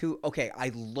 here's who. Okay,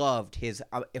 I loved his,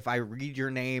 if I read your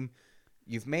name,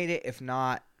 you've made it. If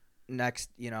not,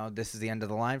 next, this is the end of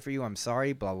the line for you. I'm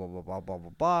sorry, blah, blah, blah, blah, blah, blah,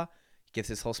 blah. He gives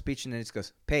his whole speech and then he just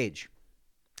goes, Paige.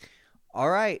 All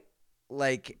right.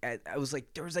 Like, I was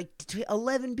like, there was like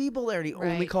 11 people there and he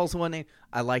only Right. calls one name.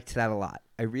 I liked that a lot.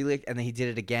 I really, and then he did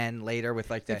it again later with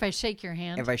like If I shake your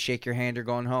hand. if I shake your hand, you're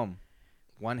going home.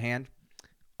 One hand.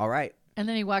 All right. And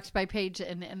then he walks by Paige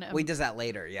and Well, he does that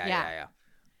later. Yeah.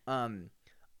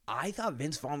 I thought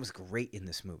Vince Vaughn was great in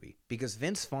this movie because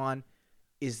Vince Vaughn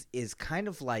is kind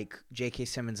of like J.K.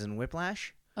 Simmons in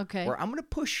Whiplash, Okay. where I'm going to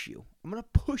push you. I'm going to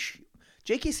push you.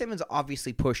 J.K. Simmons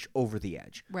obviously pushed over the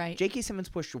edge. Right. J.K. Simmons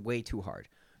pushed way too hard.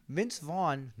 Vince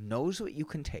Vaughn knows what you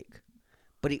can take,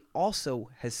 but he also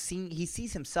he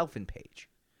sees himself in Paige.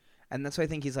 And that's why I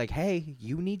think he's like, hey,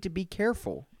 you need to be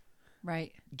careful.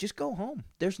 Right. Just go home.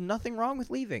 There's nothing wrong with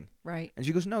leaving. Right. And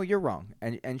she goes, no, you're wrong.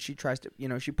 And she tries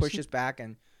to, she pushes back,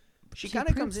 and she kind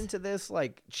of comes into this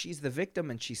like she's the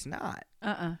victim and she's not.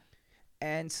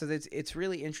 And so it's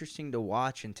really interesting to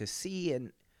watch and to see.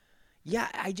 And yeah,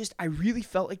 I really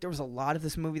felt like there was a lot of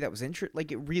this movie that was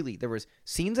there was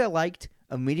scenes I liked,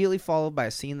 immediately followed by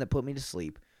a scene that put me to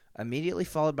sleep, immediately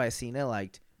followed by a scene I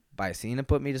liked, by a scene that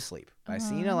put me to sleep, by a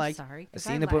scene I liked, sorry, a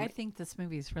scene that put I think this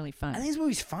movie is really fun. I think this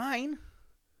movie's fine.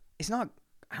 It's not,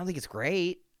 I don't think it's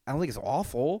great. I don't think it's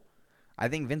awful. I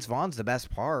think Vince Vaughn's the best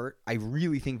part. I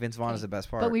really think Vince Vaughn is the best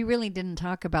part. But we really didn't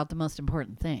talk about the most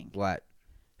important thing. What?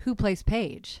 Who plays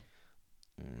Paige?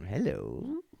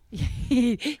 Hello.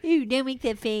 Ooh, don't make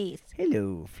that face.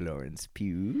 Hello, Florence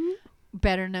Pugh.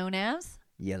 Better known as?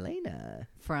 Yelena.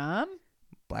 From?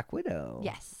 Black Widow.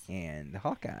 Yes. And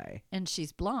Hawkeye. And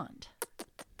she's blonde.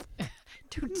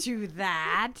 Don't do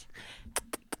that.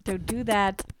 Don't do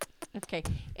that. Okay.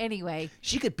 Anyway.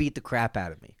 She could beat the crap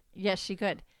out of me. Yes, she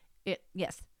could.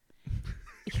 Yes.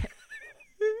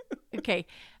 Okay.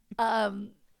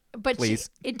 But Please.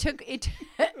 It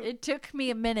took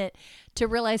me a minute to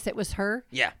realize it was her.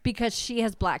 Yeah. Because she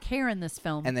has black hair in this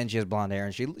film. And then she has blonde hair,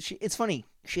 and she it's funny.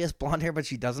 She has blonde hair, but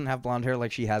she doesn't have blonde hair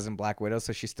like she has in Black Widow,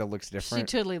 so she still looks different.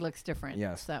 She totally looks different.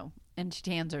 Yes. So, and she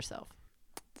tans herself.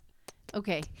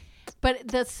 Okay. But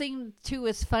the scene too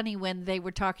is funny when they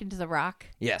were talking to The Rock.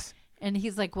 Yes. And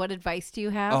he's like, "What advice do you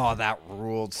have?" Oh, that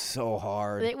ruled so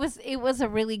hard. It was a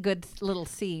really good little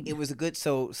scene. It was a good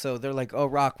so they're like, "Oh,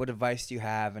 Rock, what advice do you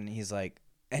have?" And he's like,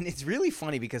 and it's really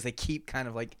funny because they keep kind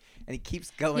of like, and he keeps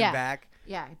going back.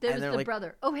 Yeah, there was the like,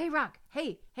 brother. Oh, hey, Rock.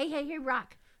 Hey,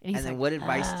 Rock. And he's then like, what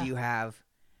advice do you have?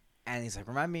 And he's like,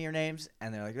 remind me your names.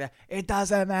 And they're like, it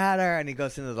doesn't matter. And he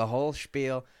goes into the whole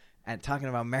spiel and talking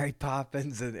about Mary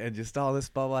Poppins and just all this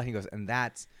blah blah. And he goes,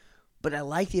 but I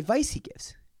like the advice he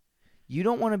gives. You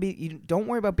don't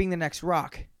worry about being the next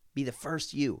Rock. Be the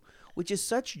first you, which is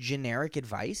such generic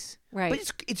advice. Right.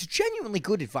 But it's genuinely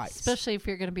good advice. Especially if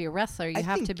you're going to be a wrestler, you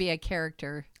have to be a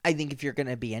character. I think if you're going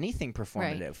to be anything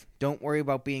performative, don't worry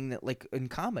about being like in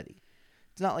comedy.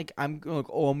 It's not like I'm like,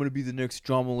 oh, I'm going to be the next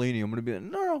John Mulaney. I'm going to be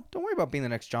no. Don't worry about being the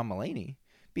next John Mulaney.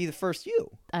 Be the first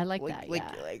you. I like that.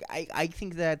 I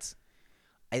think that's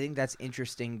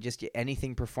interesting. Just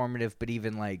anything performative, but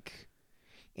even like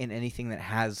in anything that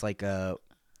has like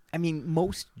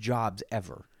most jobs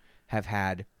ever have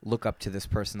had look up to this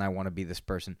person. I want to be this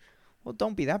person. Well,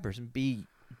 don't be that person. Be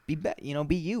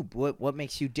you. What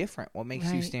makes you different? What makes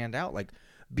you stand out? Like,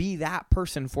 be that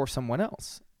person for someone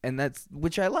else. And that's,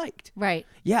 which I liked. Right.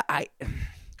 Yeah,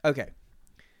 okay.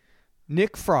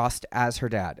 Nick Frost as her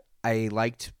dad, I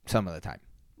liked some of the time.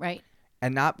 Right.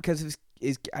 And not because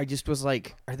I just was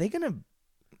like, are they going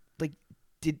to,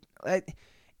 like,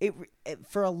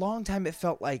 for a long time it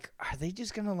felt like, are they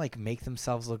just going to, like, make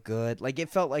themselves look good? Like,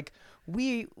 it felt like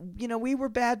we were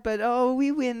bad, but,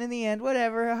 we win in the end,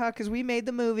 whatever, because we made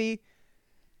the movie.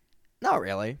 Not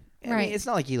really. I mean, it's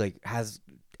not like he, like, has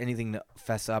anything to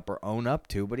fess up or own up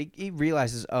to, but he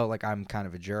realizes, like, I'm kind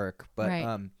of a jerk.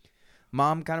 But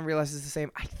Mom kind of realizes the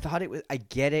same. I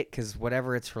get it, because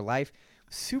whatever, it's her life.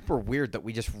 Super weird that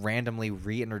we just randomly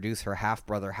reintroduce her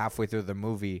half-brother halfway through the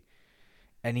movie,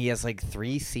 and he has like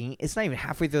 3 scenes. It's not even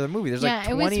halfway through the movie. There's like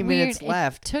 20 minutes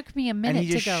left. It took me a minute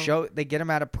to go. They get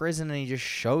him out of prison, and he just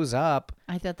shows up.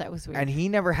 I thought that was weird. And he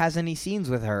never has any scenes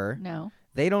with her. No.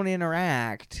 They don't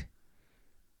interact.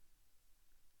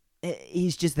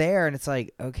 He's just there, and it's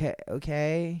like,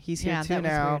 okay, he's here too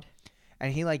now. Weird.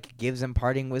 And he like gives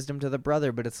imparting wisdom to the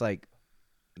brother, but it's like,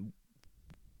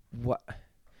 what?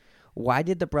 Why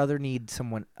did the brother need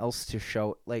someone else to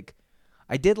show? Like,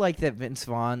 I did like that Vince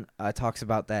Vaughn talks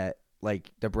about that, like,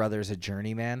 the brother's a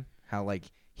journeyman, how like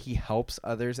he helps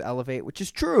others elevate, which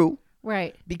is true,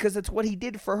 right? Because it's what he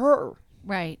did for her,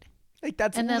 right? Like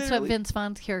that's what Vince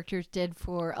Vaughn's characters did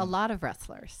for a lot of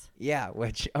wrestlers. Yeah,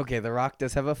 which, The Rock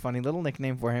does have a funny little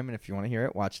nickname for him, and if you want to hear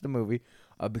it, watch the movie.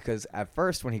 Because at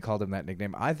first, when he called him that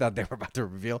nickname, I thought they were about to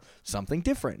reveal something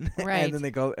different. Right. And then he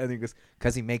goes,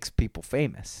 because he makes people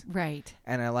famous. Right.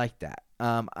 And I like that.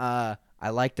 I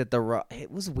like that The Rock. It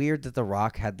was weird that The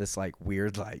Rock had this like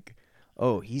weird like,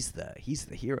 oh, he's the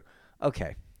hero.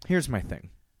 Okay, here's my thing.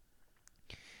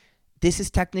 This is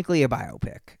technically a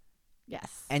biopic.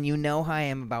 Yes. And you know how I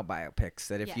am about biopics,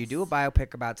 that if you do a Yes.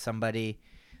 biopic about somebody,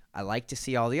 I like to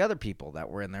see all the other people that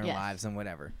were in their Yes. lives and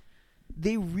whatever.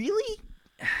 They really,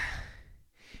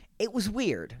 it was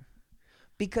weird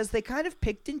because they kind of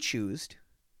picked and chose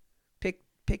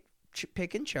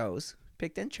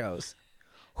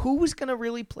who was going to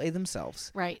really play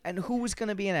themselves Right. and who was going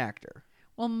to be an actor.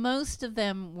 Well, most of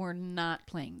them were not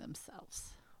playing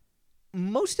themselves.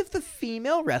 Most of the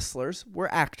female wrestlers were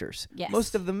actors. Yes.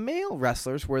 Most of the male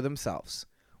wrestlers were themselves,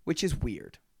 which is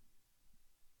weird.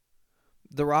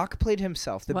 The Rock played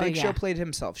himself. The Well, Big yeah. Show played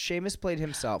himself. Sheamus played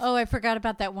himself. Oh, I forgot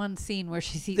about that one scene where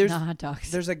she's eating There's- the hot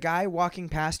dogs. There's a guy walking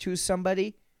past who's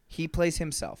somebody. He plays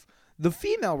himself. The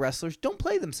female wrestlers don't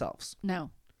play themselves.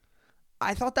 No.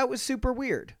 I thought that was super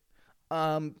weird.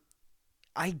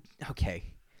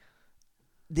 Okay.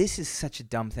 This is such a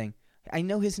dumb thing. I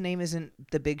know his name isn't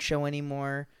the Big Show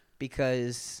anymore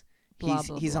because Blah,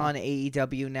 blah, he's blah. on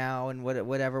AEW now and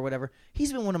whatever.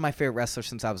 He's been one of my favorite wrestlers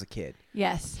since I was a kid.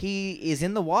 Yes. He is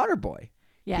in The Waterboy.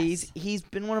 Yes. He's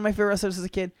been one of my favorite wrestlers as a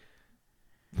kid.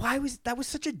 Why was that was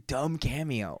such a dumb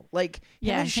cameo? Like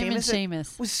Yeah, and him and Sheamus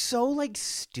Sheamus. was so like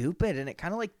stupid, and it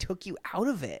kind of like took you out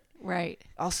of it. Right.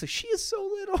 Also, she is so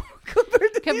little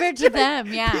compared to Compared these to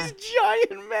them, yeah. These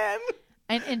giant men.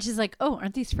 And she's like, oh,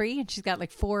 aren't these free? And she's got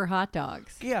like 4 hot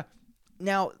dogs. Yeah.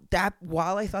 Now that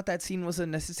while I thought that scene was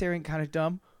unnecessary and kind of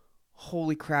dumb,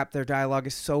 holy crap, their dialogue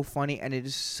is so funny, and it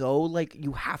is so like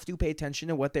you have to pay attention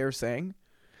to what they're saying.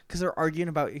 Because they're arguing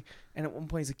about, and at one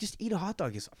point he's like, "Just eat a hot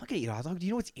dog." He's, "I'm not gonna eat a hot dog. Do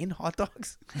you know what's in hot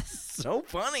dogs?" It's so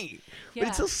funny, but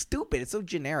it's so stupid. It's so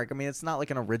generic. I mean, it's not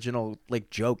like an original like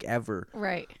joke ever.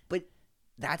 Right. But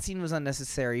that scene was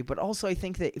unnecessary. But also, I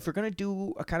think that if we're gonna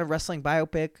do a kind of wrestling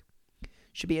biopic, it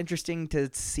should be interesting to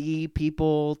see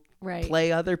people Right.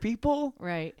 play other people.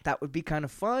 Right. That would be kind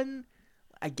of fun.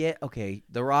 I get okay.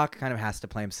 The Rock kind of has to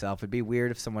play himself. It'd be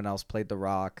weird if someone else played The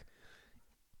Rock.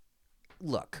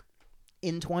 Look.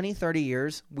 In 20, 30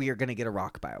 years, we are going to get a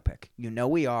Rock biopic. You know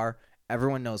we are.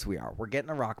 Everyone knows we are. We're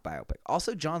getting a Rock biopic.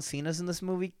 Also, John Cena's in this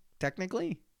movie,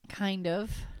 technically. Kind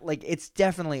of. Like, it's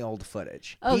definitely old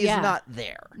footage. Oh, He's yeah. not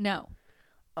there. No.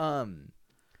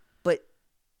 But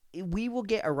we will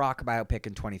get a Rock biopic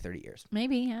in 20, 30 years.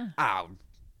 Maybe, yeah.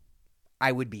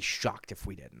 I would be shocked if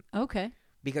we didn't. Okay.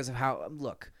 Because of how,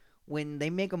 look, when they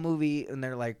make a movie and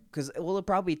they're like, it'll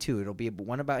probably be 2. It'll be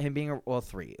one about him being,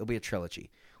 3. It'll be a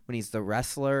trilogy. When he's the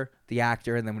wrestler, the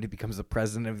actor, and then when he becomes the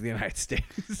president of the United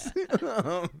States.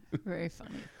 Very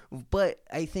funny. But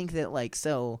I think that, like,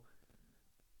 so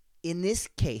in this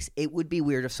case, it would be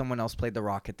weird if someone else played The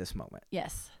Rock at this moment.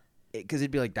 Yes. Because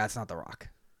it'd be like, that's not The Rock.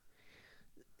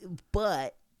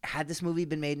 But had this movie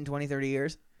been made in 20, 30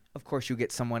 years, of course you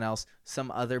get someone else,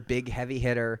 some other big heavy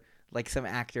hitter, like some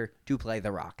actor, to play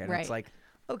The Rock. And Right. it's like,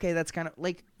 okay, that's kind of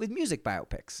like with music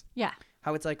biopics. Yeah.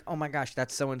 How it's like, oh my gosh,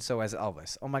 that's so-and-so as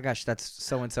Elvis. Oh my gosh, that's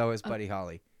so-and-so as Buddy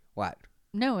Holly. What?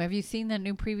 No, have you seen that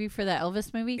new preview for that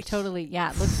Elvis movie? Totally. Yeah,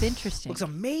 it looks interesting. Looks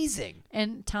amazing.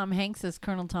 And Tom Hanks as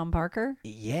Colonel Tom Parker?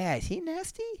 Yeah, is he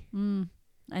nasty?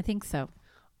 I think so.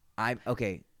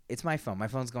 Okay, it's my phone. My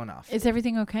phone's going off. Is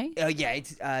everything okay? Yeah,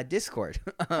 it's Discord.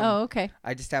 Oh, okay.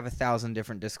 I just have 1,000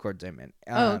 different Discords I'm in.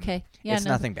 Oh, okay. Yeah, it's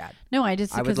no. nothing bad. No, I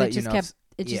just I would because let it you just know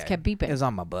kept kept beeping. It was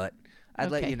on my butt. I'd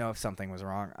let Okay. you know if something was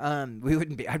wrong. We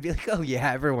wouldn't be. I'd be like, oh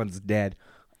yeah, everyone's dead.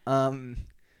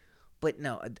 But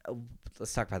no.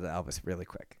 Let's talk about the Elvis really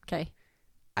quick. Okay.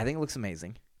 I think it looks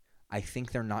amazing. I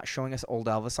think they're not showing us old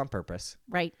Elvis on purpose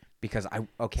Right. because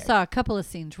Saw a couple of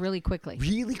scenes really quickly.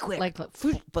 really quick. Like,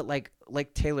 But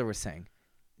like Taylor was saying,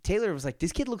 Taylor was like,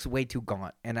 this kid looks way too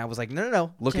gaunt, and I was like,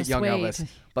 no, look Just at young wait. Elvis.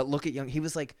 But look at young.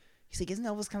 He's like, isn't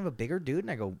Elvis kind of a bigger dude?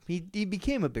 And I go, he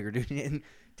became a bigger dude. And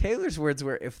Taylor's words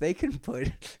were, if they can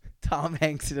put Tom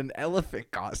Hanks in an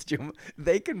elephant costume,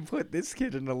 they can put this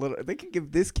kid in they can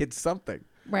give this kid something.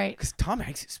 Right. Because Tom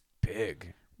Hanks is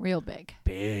big, Real big.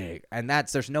 and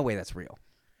there's no way that's real.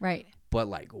 Right. But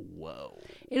like, whoa,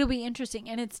 It'll be interesting,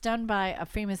 and it's done by a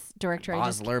famous director.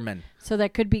 Baz Luhrmann. So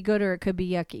that could be good or it could be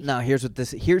yucky. No, here's what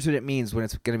it means when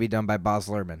it's going to be done by Baz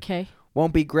Luhrmann. Okay.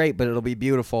 Won't be great, but it'll be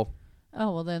beautiful.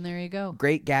 Oh, well, then there you go.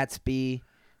 Great Gatsby,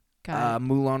 Got it.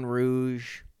 Moulin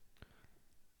Rouge.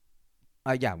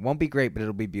 Yeah, won't be great, but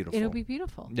it'll be beautiful. It'll be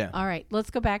beautiful. Yeah. All right. Let's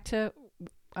go back to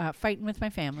Fighting with My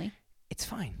Family. It's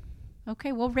fine.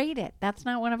 Okay, we'll rate it. That's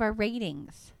not one of our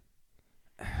ratings.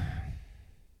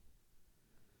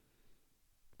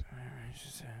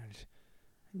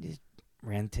 Just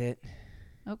rent it.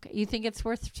 Okay. You think it's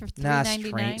worth for Nah,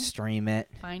 $3.99? stream it.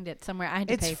 Find it somewhere. I had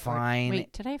to It's pay for fine. it.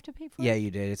 Wait, did I have to pay for Yeah, it?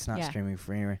 you did. It's not Yeah. streaming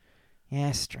for anywhere.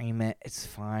 yeah, stream it. It's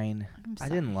fine. I'm I sorry.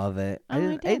 didn't love it. Oh, I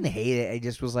I didn't did. hate it. I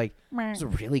just was like, Meh. it's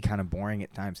really kind of boring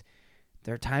at times.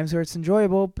 There are times where it's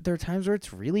enjoyable, but there are times where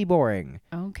it's really boring.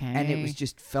 Okay. And it was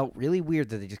just felt really weird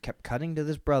that they just kept cutting to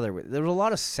this brother. There was a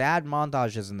lot of sad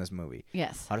montages in this movie.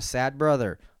 Yes. A lot of sad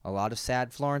brother. A lot of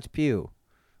sad Florence Pugh.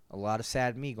 A lot of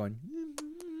sad me going.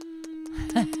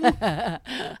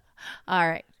 All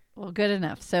right. Well, good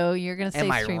enough. So you're gonna say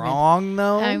Am I stream it. wrong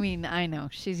though? I mean, I know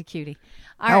she's a cutie.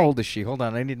 All How right. old is she? Hold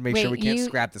on, I need to make sure Wait, we can't you-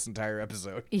 scrap this entire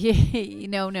episode.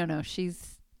 No.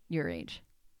 She's your age,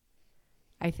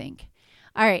 I think.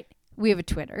 All right. We have a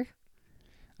Twitter.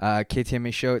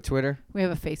 KTMA Show at Twitter. We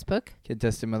have a Facebook. Kid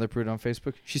Tested Mother Prude on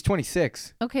Facebook. She's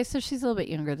 26. Okay, so she's a little bit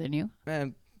younger than you.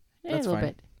 Man, A that's little fine.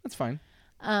 bit. That's fine.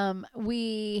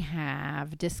 We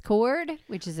have Discord,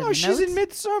 which is in Oh, the she's notes. in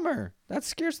Midsummer. That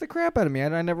scares the crap out of me.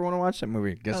 I never want to watch that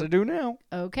movie. Guess Oh. I do now.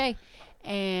 Okay.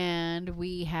 And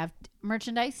we have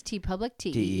merchandise, TeePublic,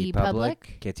 DE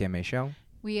Public. KTMA Show.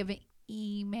 We have an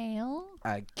email.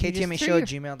 KTMA just Show threw at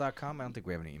gmail.com. I don't think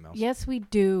we have any emails. Yes, we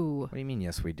do. What do you mean,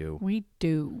 yes, we do? We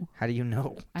do. How do you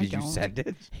know? I Did you don't. send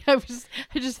it? I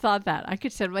just thought that. I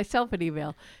could send myself an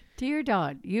email. Dear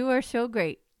Dawn, you are so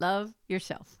great. Love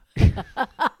yourself.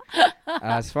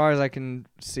 As far as I can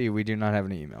see, we do not have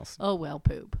any emails. Oh, well,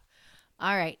 poop.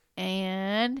 All right.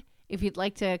 And if you'd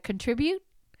like to contribute,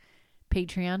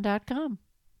 patreon.com.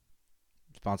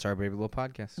 Sponsor our Baby Little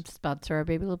Podcast. Sponsor our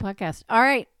Baby Little Podcast. All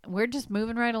right. We're just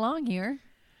moving right along here.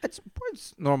 It's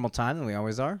normal time than we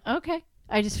always are. Okay.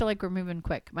 I just feel like we're moving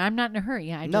quick. I'm not in a hurry.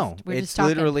 We're it's just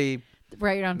talking literally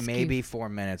right on skew. maybe 4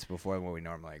 minutes before what we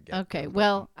normally get. Okay.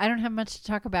 Well, I don't have much to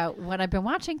talk about what I've been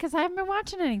watching because I haven't been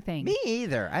watching anything. Me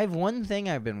either. I have one thing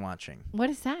I've been watching. What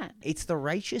is that? It's The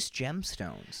Righteous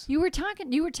Gemstones. You were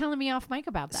telling me off mic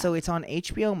about that. So it's on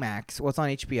HBO Max. Well, it's on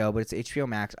HBO, but it's HBO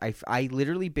Max. I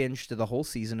literally binged the whole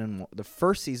season and the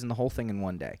first season, the whole thing in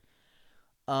one day.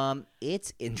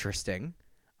 It's interesting.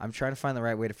 I'm trying to find the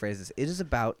right way to phrase this. It is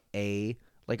about a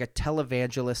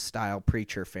televangelist style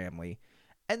preacher family,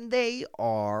 and they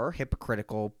are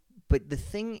hypocritical. But the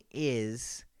thing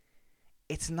is,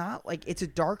 it's not like it's a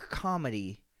dark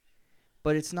comedy,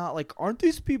 but it's not like aren't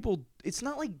these people? It's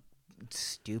not like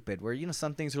stupid where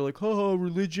some things are like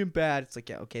religion bad. It's like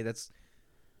yeah, okay, that's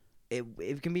it.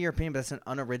 It can be your opinion, but that's an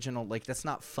unoriginal. Like that's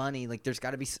not funny. Like there's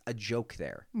got to be a joke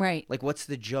there. right. Like what's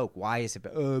the joke? Why is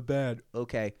it bad?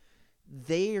 Okay,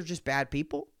 they are just bad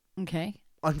people. Okay.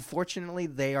 Unfortunately,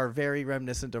 they are very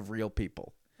reminiscent of real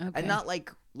people, Okay. and not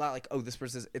like oh this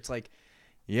person. It's like,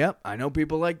 yep, I know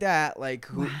people like that. Like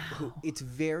who it's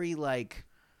very like,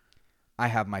 I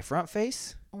have my front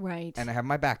face right. and I have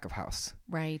my back of house.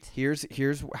 right. Here's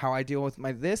how I deal with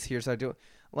my this. Here's how I do it.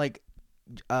 Like,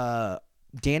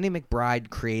 Danny McBride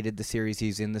created the series.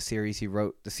 He's in the series. He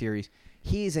wrote the series.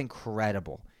 He is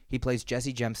incredible. He plays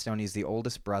Jesse Gemstone. He's the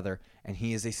oldest brother, and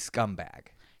he is a scumbag.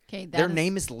 Okay. Their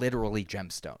name is literally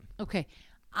Gemstone. Okay.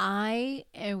 I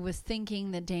was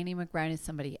thinking that Danny McBride is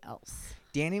somebody else.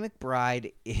 Danny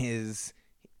McBride he's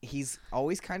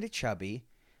always kind of chubby,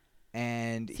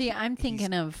 and See, I'm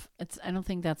thinking of I don't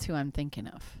think that's who I'm thinking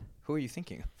of. who are you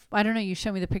thinking of? I don't know. You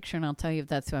show me the picture and I'll tell you if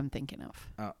that's who I'm thinking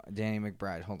of. Danny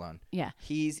McBride. Hold on. Yeah.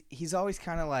 He's always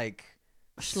kind of like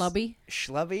Schlubby.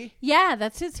 Schlubby. Yeah,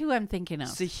 that's who I'm thinking of.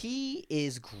 So he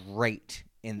is great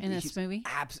in this movie?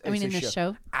 In in this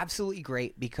show? Absolutely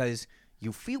great because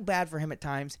you feel bad for him at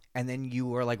times, and then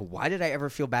you are like, why did I ever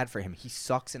feel bad for him? He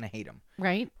sucks and I hate him.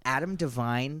 Right? Adam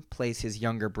Devine plays his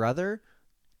younger brother,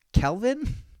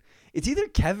 Kelvin. It's either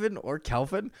Kevin or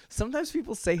Kelvin. Sometimes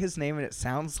people say his name and it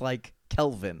sounds like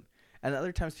Kelvin, and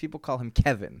other times people call him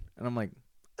Kevin. And I'm like,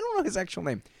 I don't know his actual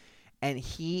name. And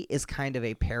he is kind of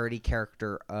a parody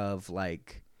character of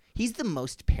like, he's the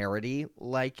most parody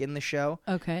like in the show.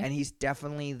 Okay. And he's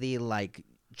definitely the like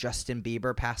Justin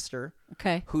Bieber pastor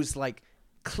Okay. who's like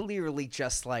clearly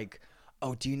just like,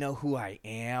 oh, do you know who I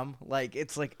am? Like,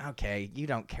 it's like, okay, you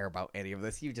don't care about any of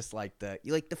this. You just like the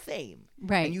fame.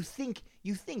 Right. And you think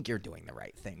you're doing the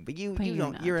right thing, but you you're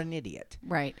don't. not. You're an idiot.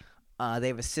 Right. They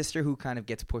have a sister who kind of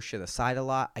gets pushed to the side a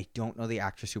lot. I don't know the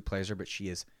actress who plays her, but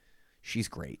she's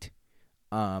great.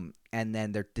 And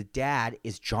then the dad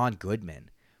is John Goodman,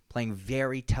 playing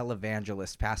very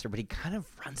televangelist pastor, but he kind of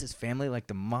runs his family like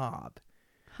the mob.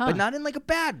 Huh. But not in like a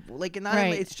bad, like not.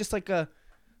 Right. It's just like a.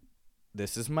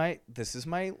 This is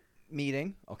my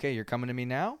meeting. Okay, you're coming to me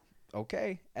now.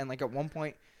 Okay, and like at one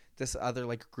point, this other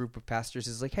like group of pastors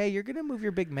is like, hey, you're gonna move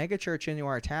your big mega church into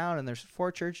our town, and there's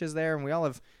 4 churches there, and we all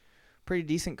have pretty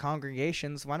decent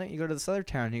congregations. Why don't you go to this other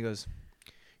town? And he goes,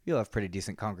 you'll have pretty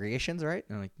decent congregations, right?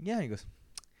 And I'm like, yeah. And he goes,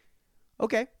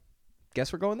 okay,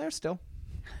 guess we're going there still.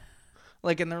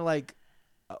 Like, and they're like,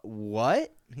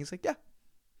 what? He's like, yeah,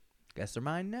 guess they're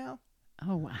mine now.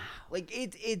 Oh, wow. Like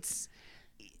he's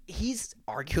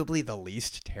arguably the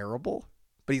least terrible,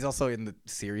 but he's also in the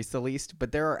series the least.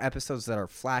 But there are episodes that are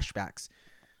flashbacks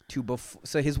to before.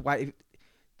 So his wife,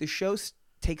 the show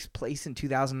takes place in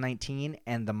 2019,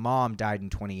 and the mom died in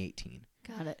 2018.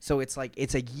 Got it. So it's like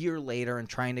it's a year later, and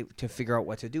trying to figure out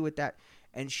what to do with that.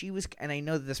 And I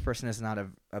know that this person is not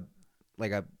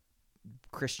a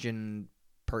Christian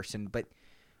person, but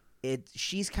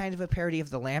she's kind of a parody of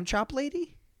the Lamb Chop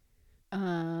lady.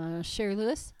 Sherry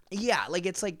Lewis? Yeah, like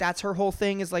it's like that's her whole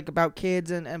thing is like about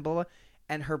kids and blah blah.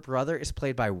 And her brother is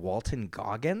played by Walton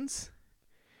Goggins,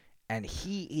 and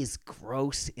he is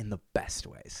gross in the best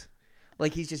ways.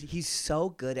 Like he's so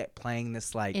good at playing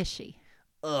this like Is she?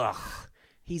 Ugh.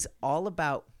 He's all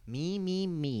about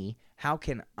me. How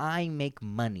can I make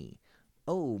money?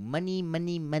 Oh, money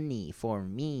for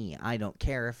me. I don't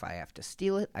care if I have to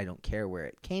steal it. I don't care where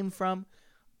it came from.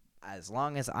 As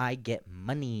long as I get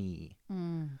money.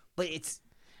 But it's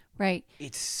right.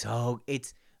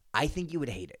 I think you would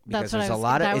hate it because That's there's a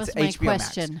lot of that it's was my HBO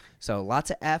question. Max. So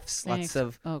lots of Fs, lots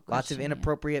of question,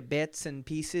 inappropriate bits and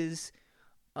pieces.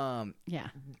 Yeah.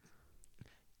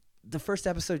 The first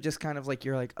episode just kind of like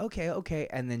you're like okay,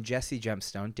 and then Jesse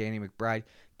Gemstone, Danny McBride,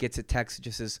 gets a text that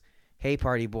just says, "Hey,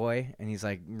 party boy," and he's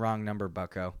like, "Wrong number,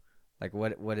 bucko. Like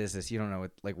what is this? You don't know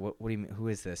what do you mean? Who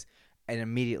is this?" And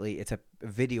immediately it's a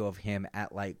video of him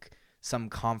at like some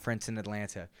conference in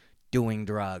Atlanta doing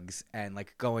drugs and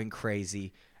like going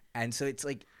crazy, and so it's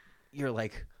like you're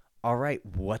like, all right,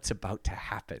 what's about to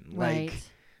happen? Right. Like,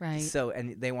 right. So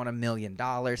and they want $1 million,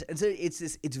 and so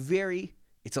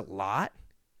it's a lot.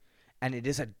 And it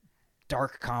is a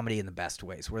dark comedy in the best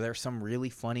ways, where there's some really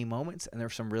funny moments and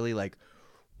there's some really like,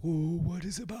 "Whoa, what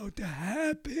is about to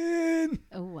happen?"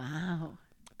 Oh, wow.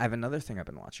 I have another thing I've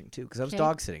been watching too, because I was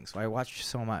dog sitting, so I watched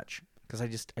so much. Because I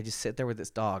just sit there with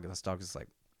this dog, and this dog is like,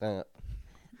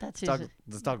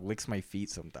 this dog licks my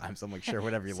feet sometimes. I'm like, sure,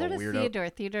 whatever, you little weirdo. Theodore.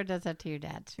 Theodore does that to your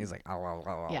dad too. He's like,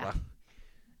 oh. Yeah.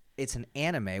 It's an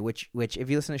anime, which if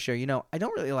you listen to the show, you know I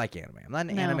don't really like anime. I'm not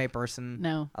an anime person.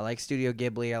 No. I like Studio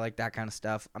Ghibli. I like that kind of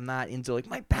stuff. I'm not into like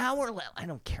my power level. I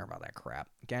don't care about that crap.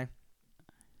 Okay.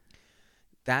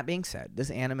 That being said, this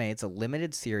anime, it's a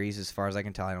limited series as far as I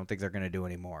can tell. I don't think they're going to do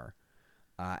any more.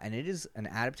 And it is an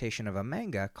adaptation of a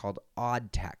manga called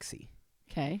Odd Taxi.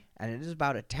 Okay. And it is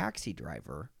about a taxi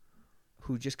driver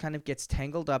who just kind of gets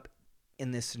tangled up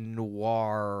in this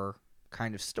noir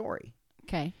kind of story.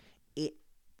 Okay. It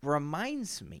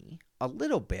reminds me a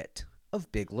little bit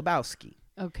of Big Lebowski.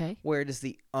 Okay. Where it is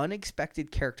the unexpected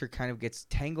character kind of gets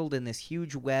tangled in this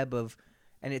huge web of,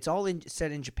 and it's all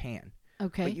set in Japan.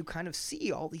 Okay. But you kind of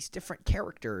see all these different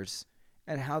characters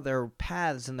and how their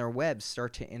paths and their webs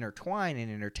start to intertwine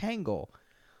and intertangle.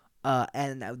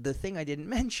 And the thing I didn't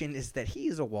mention is that he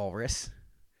is a walrus.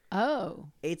 Oh.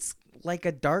 It's like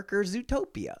a darker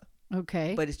Zootopia.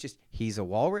 Okay. But it's just, he's a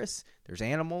walrus. There's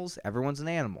animals. Everyone's an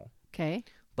animal. Okay.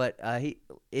 But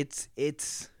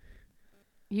it's.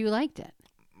 You liked it.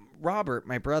 Robert,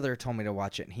 my brother, told me to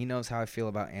watch it, and he knows how I feel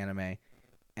about anime.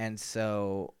 And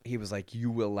so he was like, "You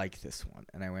will like this one."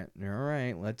 And I went, "All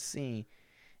right, let's see."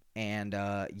 And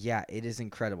yeah, it is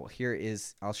incredible.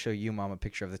 I'll show you, Mom, a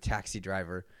picture of the taxi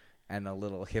driver and a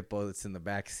little hippo that's in the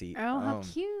back seat. Oh, how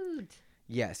cute.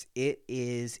 Yes, it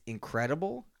is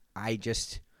incredible.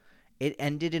 It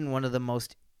ended in one of the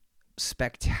most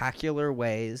spectacular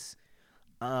ways.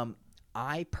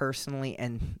 I personally,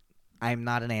 and I'm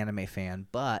not an anime fan,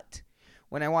 but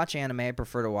when I watch anime, I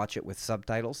prefer to watch it with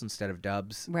subtitles instead of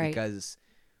dubs. Right. Because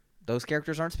those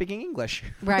characters aren't speaking English.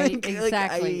 Right,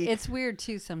 exactly. It's weird,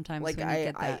 too, sometimes when you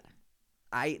get that.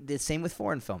 The same with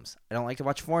foreign films. I don't like to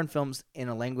watch foreign films in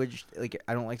a language, like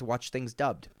I don't like to watch things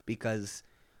dubbed because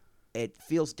it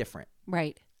feels different.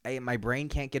 Right. My brain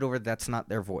can't get over that's not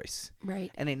their voice.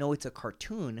 Right. And I know it's a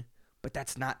cartoon, but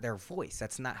that's not their voice.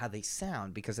 That's not how they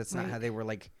sound because that's not how they were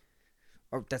like,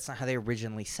 or that's not how they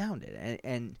originally sounded.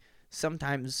 And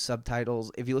sometimes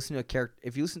subtitles, if you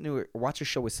watch a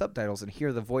show with subtitles and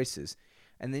hear the voices,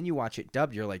 and then you watch it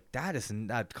dubbed, you're like, that is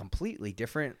not completely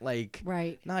different. Like,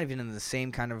 right. Not even in the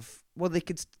same kind of. Well,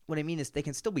 what I mean is they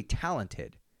can still be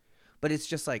talented, but it's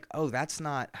just like, oh, that's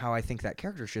not how I think that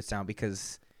character should sound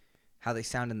because how they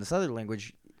sound in this other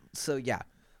language. So yeah,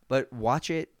 but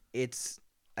watch it.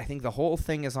 I think the whole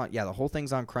thing is on. Yeah, the whole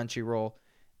thing's on Crunchyroll,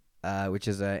 which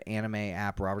is an anime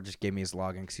app. Robert just gave me his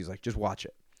login because he's like, just watch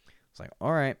it. It's like,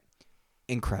 all right,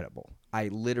 incredible. I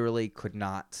literally could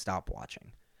not stop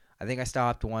watching. I think I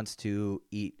stopped once to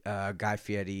eat Guy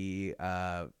Fieri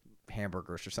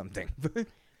hamburgers or something.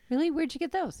 Really? Where'd you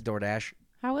get those? DoorDash.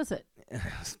 How was it? It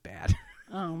was bad.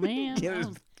 Oh man. It was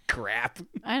crap.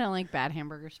 I don't like bad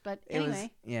hamburgers, but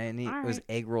anyway. And it All was right.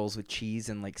 egg rolls with cheese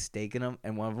and like steak in them,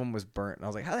 and one of them was burnt. And I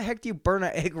was like, how the heck do you burn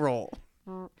an egg roll?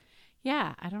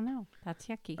 Yeah, I don't know. That's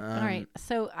yucky. All right.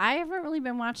 So I haven't really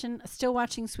been still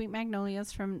watching Sweet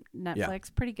Magnolias from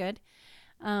Netflix. Pretty good.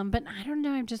 But I don't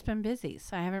know. I've just been busy.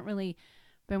 So I haven't really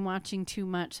been watching too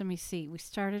much. Let me see. We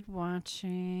started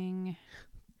watching.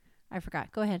 I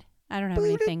forgot. Go ahead. I don't have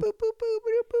anything.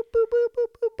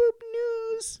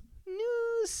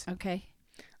 News. Okay.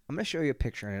 I'm going to show you a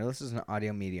picture. I know this is an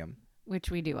audio medium. Which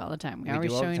we do all the time. We're We always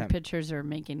do all the showing time. pictures or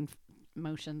making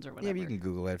motions or Yeah, whatever. but you can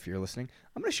Google it if you're listening.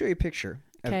 I'm going to show you a picture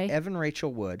of Okay. Evan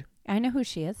Rachel Wood. I know who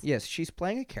she is. Yes, she's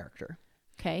playing a character.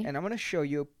 Okay. And I'm going to show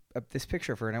you this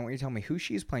picture of her, and I want you to tell me who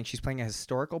she's playing. She's playing a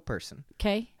historical person.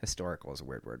 Okay. Historical is a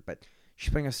weird word, but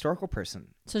she's playing a historical person.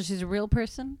 So she's a real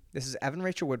person? This is Evan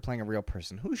Rachel Wood playing a real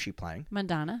person. Who is she playing?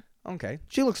 Madonna. Okay.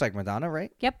 She looks like Madonna,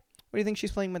 right? Yep. What do you think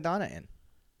she's playing Madonna in?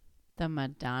 The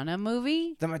Madonna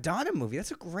movie? The Madonna movie.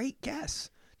 That's a great guess.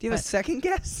 Do you have a But- second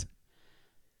guess?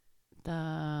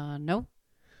 No.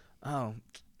 Oh.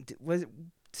 Was it,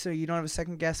 so you don't have a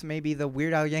second guess? Maybe the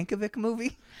Weird Al Yankovic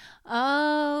movie?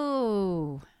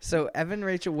 Oh. So Evan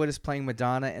Rachel Wood is playing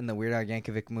Madonna in the Weird Al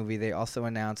Yankovic movie. They also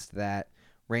announced that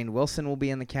Rainn Wilson will be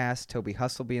in the cast, Toby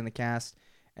Huss will be in the cast,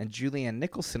 and Julianne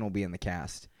Nicholson will be in the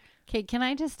cast. Okay, can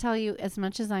I just tell you, as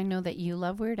much as I know that you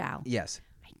love Weird Al, Yes.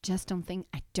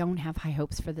 I don't have high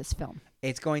hopes for this film.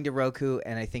 It's going to Roku,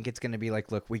 and I think it's going to be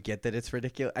like, look, we get that it's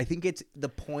ridiculous. I think it's the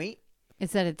point.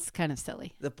 It's that it's kind of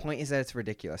silly. The point is that it's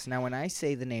ridiculous. Now, when I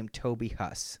say the name Toby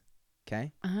Huss,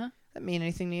 okay, Uh-huh. that mean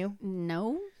anything to you?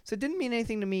 No. So it didn't mean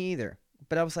anything to me either.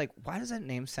 But I was like, why does that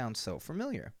name sound so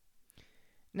familiar?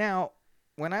 Now,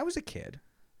 when I was a kid,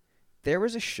 there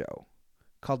was a show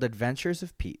called Adventures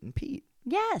of Pete and Pete.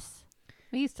 Yes.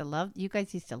 You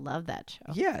guys used to love that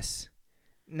show. Yes.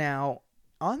 Now,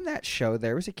 on that show,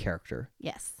 there was a character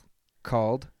Yes.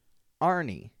 called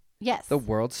Arnie, Yes. the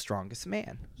world's strongest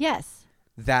man. Yes.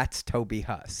 That's Toby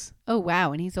Huss. Oh,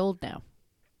 wow. And he's old now.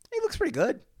 He looks pretty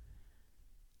good.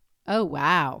 Oh,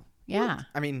 wow. Yeah.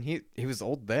 I mean, he was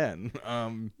old then.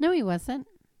 No, he wasn't.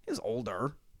 He was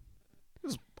older. He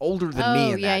was older than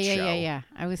me in that show. Yeah.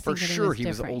 I was For thinking sure, he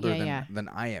was different. older yeah. than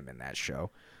I am in that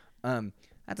show.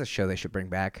 That's a show they should bring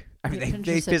back. I mean, The they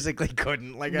Adventures of- physically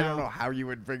couldn't. Like, I don't No. know how you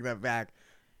would bring that back.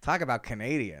 Talk about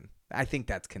Canadian. I think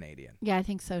that's Canadian. Yeah, I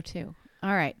think so too.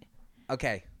 All right.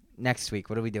 Okay, next week,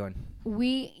 what are we doing?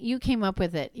 You came up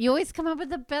with it. You always come up with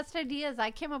the best ideas.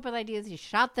 I came up with ideas. You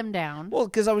shot them down. Well,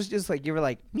 because I was just like, you were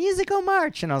like, musical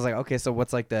march. And I was like, okay, so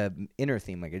what's like the inner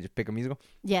theme? Like, I just pick a musical?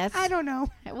 Yes. I don't know.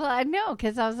 Well, I know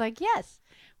because I was like, yes.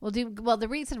 Well, the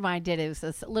reason why I did it was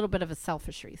a little bit of a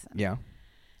selfish reason. Yeah.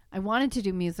 I wanted to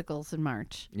do musicals in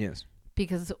March Yes.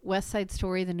 because West Side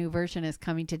Story, the new version, is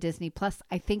coming to Disney Plus.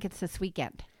 I think it's this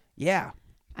weekend. Yeah.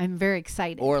 I'm very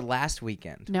excited. Or last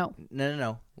weekend. No.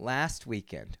 No. Last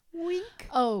weekend. Wink.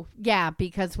 Oh, yeah,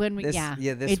 because when we, This- yeah,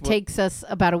 yeah, this it wa- takes us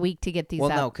about a week to get these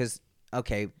Well, out. no, because,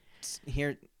 okay,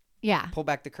 here, Yeah. pull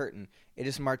back the curtain. It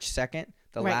is March 2nd.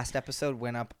 The Right. last episode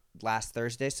went up last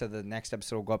Thursday, so the next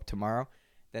episode will go up tomorrow.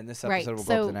 Then this Right. episode will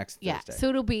So, go up the next yeah. Thursday. So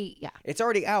it'll be, yeah. It's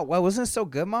already out. Wow, wasn't it so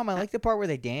good, Mom? I like the part where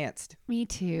they danced. Me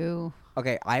too.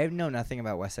 Okay, I know nothing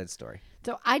about West Side Story.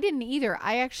 So I didn't either.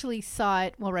 I actually saw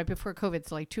it, well, right before COVID,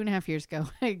 so like 2.5 years ago.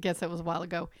 I guess that was a while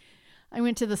ago. I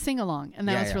went to the sing along, and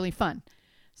that Yeah, was yeah. really fun.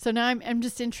 So now I'm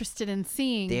just interested in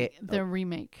seeing the oh.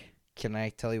 remake. Can I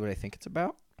tell you what I think it's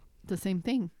about? The same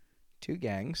thing. Two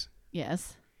gangs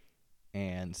Yes.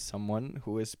 and someone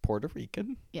who is Puerto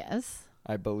Rican. Yes.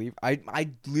 I believe. I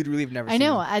literally have never I seen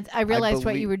know. her. I realized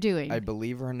what believe- you were doing. I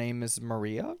believe her name is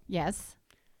Maria. Yes.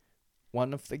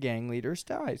 One of the gang leaders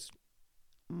dies.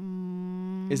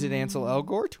 Mm, Is it Ansel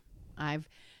Elgort?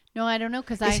 No, I don't know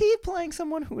because Is he playing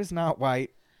someone who is not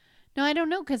white? No, I don't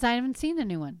know because I haven't seen the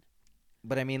new one.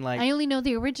 But I mean, like, I only know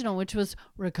the original, which was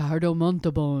Ricardo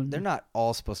Montalban. they're not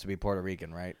all supposed to be Puerto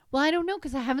Rican, right? Well, I don't know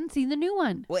because I haven't seen the new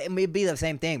one. Well, it may be the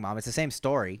same thing, Mom. It's the same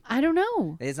story. I don't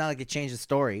know. It's not like they changed the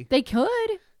story. They could.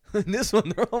 This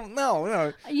one, they're all,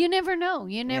 no. You never know.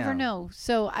 You never Yeah. know.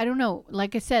 So I don't know.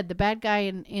 Like I said, the bad guy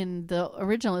in the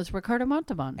original is Ricardo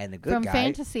Montalban. And the good from guy-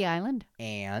 Fantasy Island.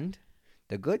 And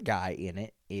the good guy in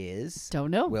it is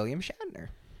Don't know. William Shatner.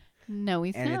 No,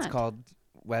 he's And not. it's called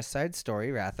West Side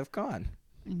Story, Wrath of Khan.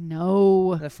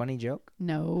 No. Is that a funny joke?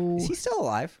 No. Is he still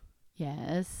alive?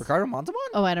 Yes. Ricardo Montalban?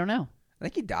 Oh, I don't know. I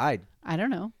think he died. I don't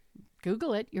know.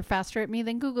 Google it. You're faster at me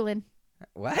than Googling.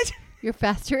 What? You're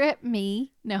faster at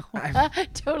me. No, I'm-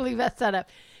 totally messed that up.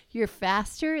 You're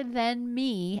faster than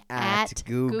me At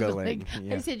Googling.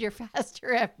 Yeah. I said you're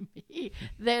faster at me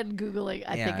than Googling.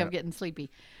 I think I'm getting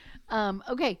sleepy.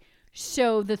 Okay.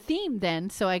 So the theme then,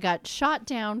 so I got shot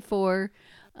down for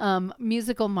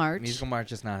Musical March. Musical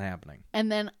March is not happening.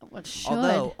 And then what should?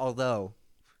 Although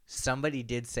somebody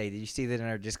did say, did you see that in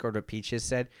our Discord what Peaches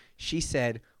said? She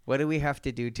said, what do we have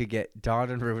to do to get Dawn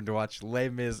and Ruben to watch Les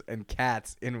Mis and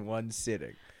Cats in one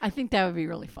sitting? I think that would be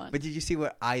really fun. But did you see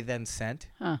what I then sent?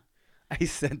 Huh. I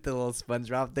sent the little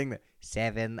SpongeBob thing that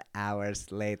 7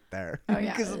 hours later. Oh,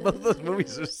 yeah. Because both those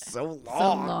movies are so long.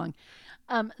 So long.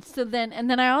 So then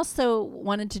I also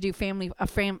wanted to do family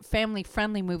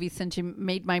friendly movie since you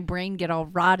made my brain get all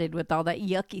rotted with all that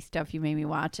yucky stuff you made me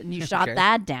watch, and you shot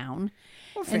that down.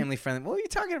 Well, family friendly. What are you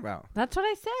talking about? That's what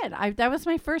I said. That was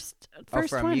my first for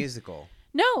a one. musical.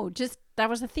 No, just that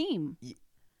was a theme.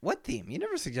 What theme? You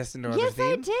never suggested no Yes,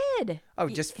 other theme. I did. Oh,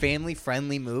 just family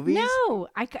friendly movies? No,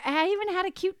 I even had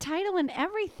a cute title and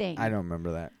everything. I don't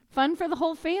remember that. Fun for the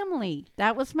whole family.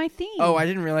 That was my theme. Oh, I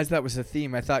didn't realize that was a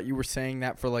theme. I thought you were saying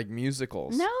that for like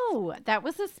musicals. No, that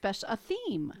was a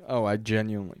theme. Oh, I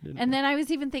genuinely didn't. And then I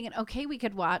was even thinking, okay, we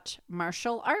could watch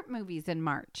martial art movies in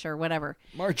March or whatever.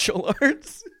 Martial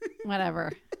arts.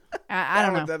 Whatever. I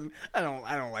don't know.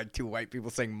 I don't like two white people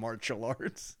saying martial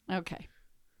arts. Okay.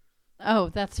 Oh,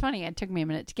 that's funny. It took me a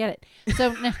minute to get it.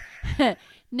 So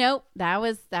nope, that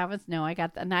was no. I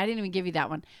got that, and I didn't even give you that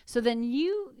one. So then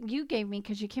you gave me,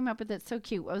 because you came up with it so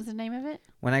cute. What was the name of it?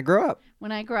 When I Grow Up.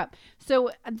 When I Grew Up.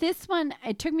 So this one,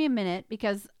 it took me a minute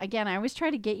because again, I always try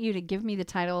to get you to give me the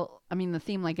title. I mean, the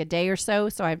theme like a day or so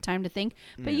I have time to think.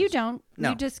 But you don't.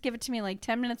 No. You just give it to me like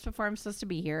 10 minutes before I'm supposed to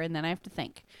be here, and then I have to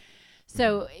think.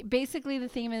 So basically, the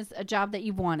theme is a job that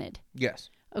you've wanted. Yes.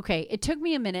 Okay, it took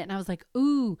me a minute, and I was like,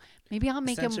 ooh, maybe I'll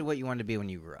make Essentially what you wanted to be when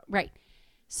you grew up. Right.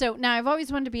 So now I've always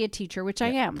wanted to be a teacher, which I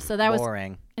am. So that was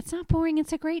boring. It's not boring.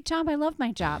 It's a great job. I love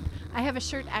my job. I have a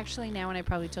shirt actually now, and I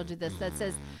probably told you this, that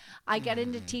says, I got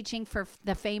into teaching for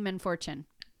the fame and fortune.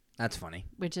 That's funny.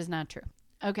 Which is not true.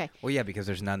 Okay. Well, yeah, because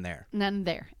there's none there. None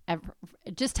there. Ever.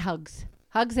 Just hugs.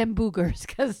 Hugs and boogers,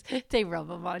 because they rub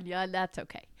them on you, and that's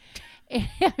okay.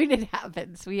 I mean, it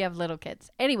happens. We have little kids.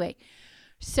 Anyway,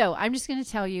 so I'm just going to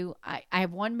tell you, I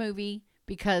have one movie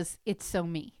because it's so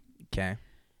me. Okay.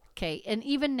 Okay. And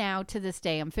even now to this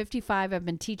day, I'm 55. I've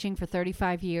been teaching for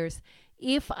 35 years.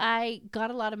 If I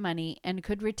got a lot of money and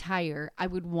could retire, I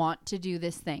would want to do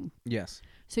this thing. Yes.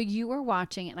 So you were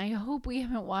watching, and I hope we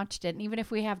haven't watched it. And even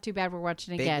if we have, too bad we're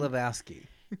watching it again. Big Lebowski.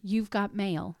 You've got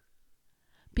mail.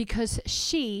 Because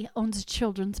she owns a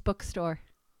children's bookstore.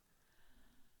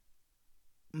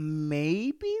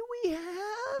 Maybe we have.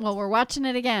 Well, we're watching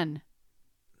it again.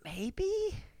 Maybe.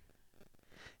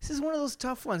 This is one of those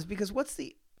tough ones because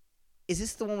is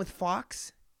this the one with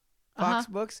Fox? Fox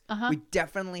Books? We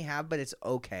definitely have, but it's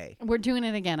okay. We're doing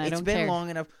it again. I don't care. It's been long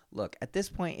enough. Look, at this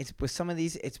point, it's with some of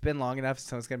these, it's been long enough.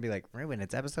 Someone's going to be like, Ruben,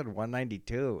 it's episode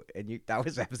 192. And that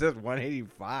was episode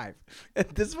 185.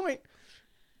 At this point,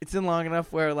 it's been long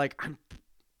enough where like,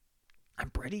 I'm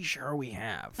pretty sure we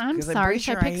have. I'm sorry.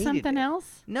 Should I pick something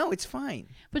else? No, it's fine.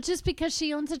 But just because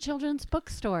she owns a children's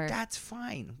bookstore. That's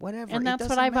fine. Whatever. And that's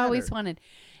what I've always wanted.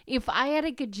 If I had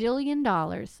 $1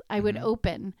 gajillion, I would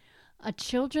open a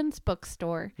children's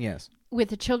bookstore. Yes.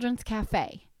 With a children's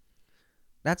cafe.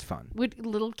 That's fun. With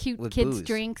little cute with kids' booze.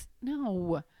 drinks.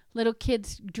 No. Little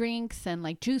kids' drinks and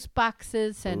like juice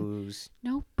boxes and booze.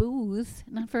 No booze.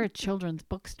 Not for a children's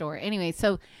bookstore. Anyway,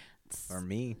 so or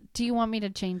me. Do you want me to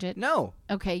change it? No.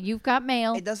 Okay, you've got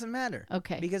mail. It doesn't matter.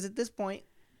 Okay. Because at this point,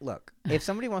 look, if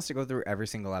somebody wants to go through every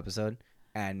single episode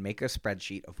and make a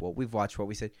spreadsheet of what we've watched, what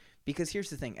we said, because here's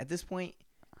the thing. At this point,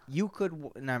 you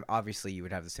could, and obviously you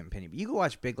would have the same opinion, but you could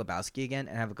watch Big Lebowski again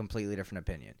and have a completely different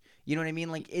opinion. You know what I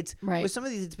mean? Like, it's, right. With some of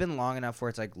these, it's been long enough where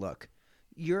it's like, look,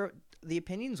 the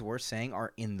opinions we're saying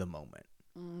are in the moment.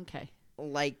 Okay.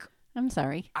 Like, I'm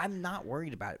sorry. I'm not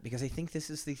worried about it because I think this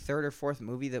is the third or fourth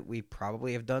movie that we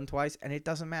probably have done twice, and it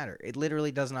doesn't matter. It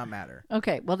literally does not matter.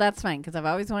 Okay, well, that's fine because I've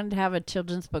always wanted to have a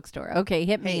children's bookstore. Okay,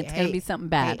 hit me. It's going to be something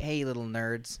bad. Hey, little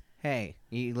nerds. Hey,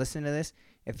 you listen to this?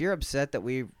 If you're upset that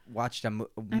we watched a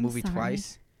movie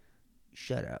twice,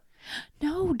 shut up.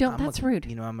 No, don't. That's rude.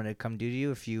 You know what I'm going to come do to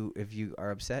you if you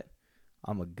are upset?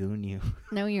 I'm going to goon you.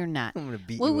 No, you're not. I'm going to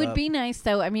beat you up. Well, it would up. be nice,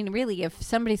 though. I mean, really, if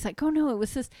somebody's like, oh, no, it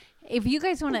was this. If you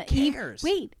guys want to. Who cares?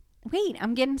 Wait.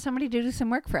 I'm getting somebody to do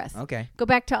some work for us. Okay. Go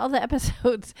back to all the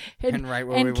episodes and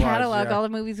catalog all the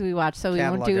movies we watched so we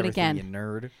won't do it again. You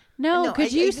nerd. No,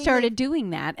 because you started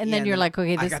doing that, and then you're like,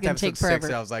 okay, this is going to take forever.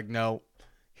 6, I was like, no.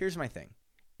 Here's my thing.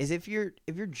 Is if you're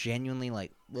genuinely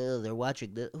like, well, they're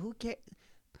watching who cares?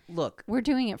 Look, We're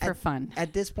doing it for fun.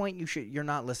 at this point, you're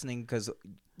not listening because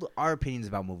our opinions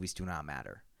about movies do not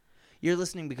matter. You're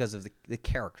listening because of the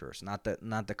characters, not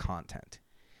the content.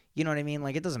 You know what I mean?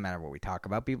 Like, it doesn't matter what we talk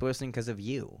about. People are listening because of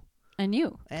you. And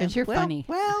you, because you're funny.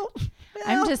 Well,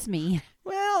 I'm just me.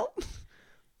 Well,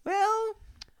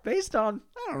 based on,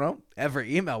 I don't know,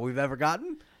 every email we've ever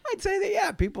gotten, I'd say that,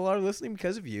 yeah, people are listening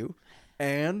because of you.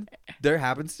 And there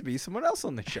happens to be someone else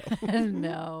on the show.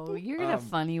 No, you're the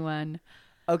funny one.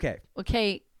 Okay.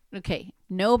 Okay.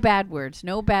 No bad words.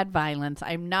 No bad violence.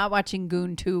 I'm not watching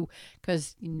Goon 2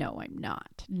 because, no, I'm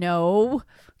not. No.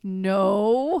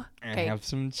 I Okay. have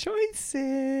some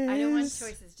choices. I don't want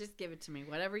choices. Just give it to me.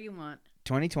 Whatever you want.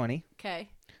 2020, Okay.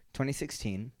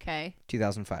 2016, Okay.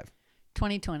 2005.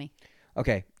 2020.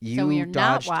 Okay. So we are not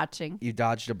dodged, watching. You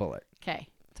dodged a bullet. Okay.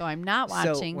 So I'm not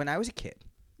watching. So when I was a kid,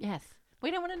 Yes.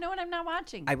 Wait, I want to know what I'm not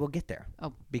watching. I will get there.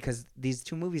 Oh. Because these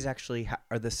two movies actually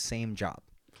are the same job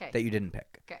Okay. that you didn't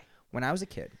pick. Okay. When I was a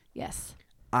kid, Yes.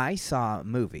 I saw a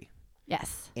movie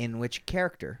Yes. in which a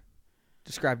character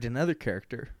described another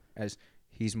character as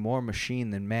he's more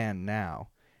machine than man now.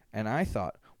 And I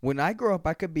thought, when I grow up,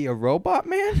 I could be a robot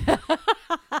man?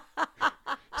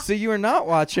 So you are not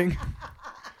watching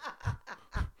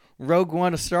Rogue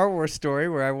One, a Star Wars story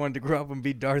where I wanted to grow up and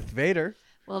be Darth Vader.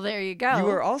 Well, there you go. You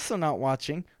are also not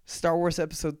watching Star Wars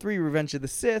Episode 3, Revenge of the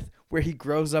Sith, where he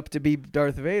grows up to be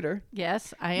Darth Vader.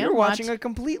 Yes, I am. You're watching a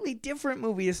completely different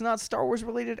movie. It's not Star Wars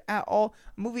related at all.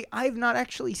 A movie I've not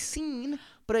actually seen,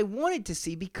 but I wanted to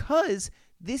see because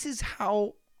this is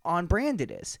how on brand it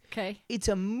is. Okay. It's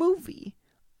a movie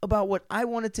about what I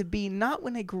wanted to be, not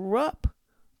when I grew up,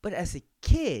 but as a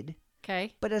kid,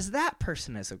 Okay. but as that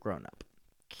person as a grown up.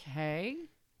 Okay.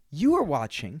 You are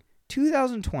watching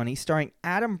 2020 starring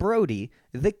Adam Brody,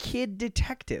 The Kid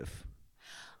Detective.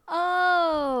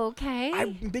 Oh, okay.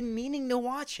 I've been meaning to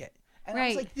watch it. And I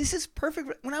was Right. like, this is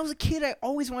perfect. When I was a kid, I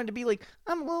always wanted to be like,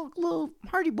 I'm a little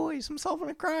Hardy Boys. I'm solving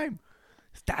a crime.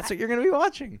 That's what you're going to be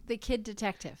watching. The Kid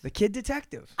Detective. The Kid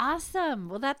Detective. Awesome.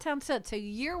 Well, that sounds good. So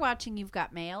you're watching You've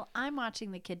Got Mail. I'm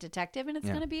watching The Kid Detective, and it's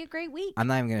Yeah. going to be a great week. I'm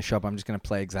not even going to show up. I'm just going to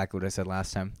play exactly what I said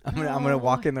last time. I'm gonna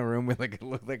walk in the room with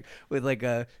like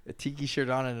a tiki shirt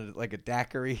on and like a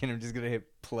daiquiri, and I'm just going to hit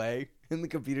play. And the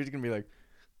computer's going to be like,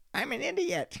 I'm an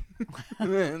idiot.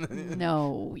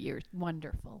 No, you're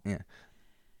wonderful. Yeah.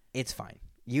 It's fine.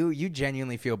 You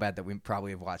genuinely feel bad that we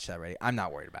probably have watched that already. I'm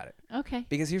not worried about it. Okay.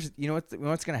 Because you know what's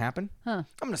going to happen? Huh.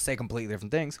 I'm going to say completely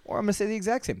different things, or I'm going to say the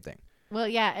exact same thing. Well,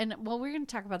 yeah, and we're going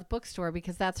to talk about the bookstore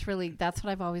because that's what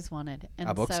I've always wanted. And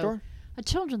A bookstore? A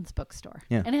children's bookstore.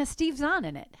 Yeah. And it has Steve Zahn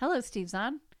in it. Hello, Steve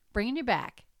Zahn. Bringing you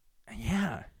back.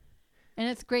 Yeah. And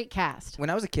it's a great cast. When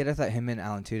I was a kid, I thought him and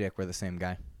Alan Tudyk were the same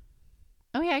guy.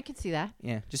 Oh, yeah, I could see that.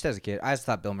 Yeah, just as a kid. I just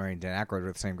thought Bill Murray and Dan Aykroyd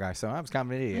were the same guy, so I was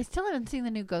kind of an I idiot. still haven't seen the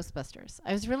new Ghostbusters.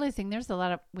 I was realizing there's a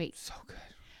lot of So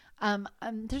good.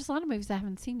 there's a lot of movies I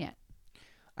haven't seen yet.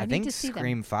 I need think to see them.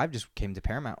 Scream 5 just came to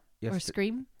Paramount. You have Or to-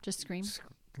 Scream, just Scream.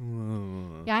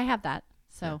 Uh, Yeah, I have that,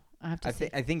 so I have to see.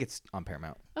 I think it's on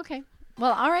Paramount. Okay.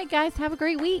 Well, all right, guys. Have a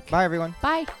great week. Bye, everyone.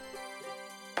 Bye.